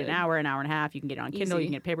can very read it good. an hour and a half. You can get it on Kindle. You Easy.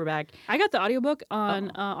 can get it paperback. I got the audiobook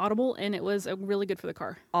on Audible, and it was really good for the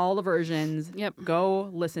car. All the versions. Yep.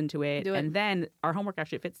 Go listen to it. Do it. And then our homework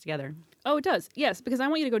actually fits together. Oh, it does. Yes, because I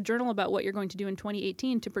want you to go journal about what you're going to do in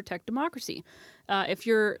 2018 to protect democracy. If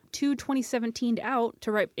you're too 2017'd out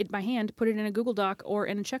to write it by hand, put it in a Google Doc or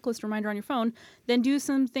in a checklist reminder on your phone, then do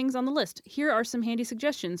some things on the list. Here are some handy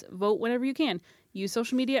suggestions. Vote whenever you can. Use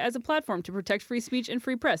social media as a platform to protect free speech and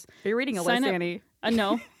free press. Are you reading a Sign list, up- Annie?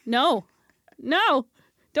 No.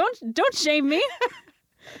 Don't shame me.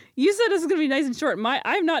 You said this is going to be nice and short.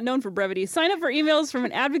 I'm not known for brevity. Sign up for emails from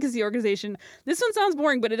an advocacy organization. This one sounds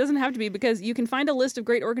boring, but it doesn't have to be because you can find a list of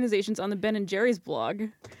great organizations on the Ben and Jerry's blog.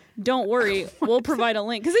 Don't worry, we'll provide a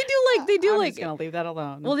link because they do I'm like just going to leave that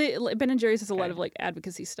alone. well, Ben and Jerry's has a lot Okay. of like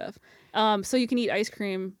advocacy stuff. So you can eat ice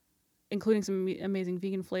cream, including some amazing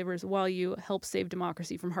vegan flavors, while you help save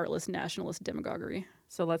democracy from heartless nationalist demagoguery.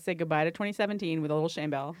 So let's say goodbye to 2017 with a little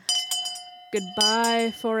shame bell.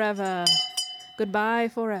 Goodbye forever. Goodbye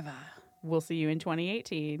forever. We'll see you in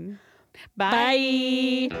 2018.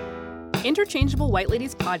 Bye. Interchangeable White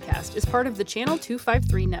Ladies podcast is part of the Channel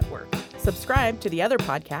 253 network. Subscribe to the other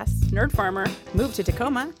podcasts, Nerd Farmer, Move to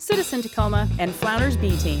Tacoma, Citizen Tacoma, and Flounders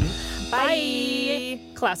B Team. Bye.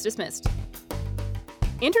 Class dismissed.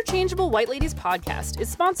 Interchangeable White Ladies podcast is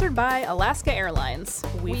sponsored by Alaska Airlines.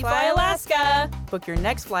 We fly Alaska. Book your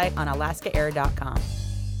next flight on alaskaair.com.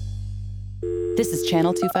 This is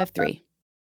Channel 253.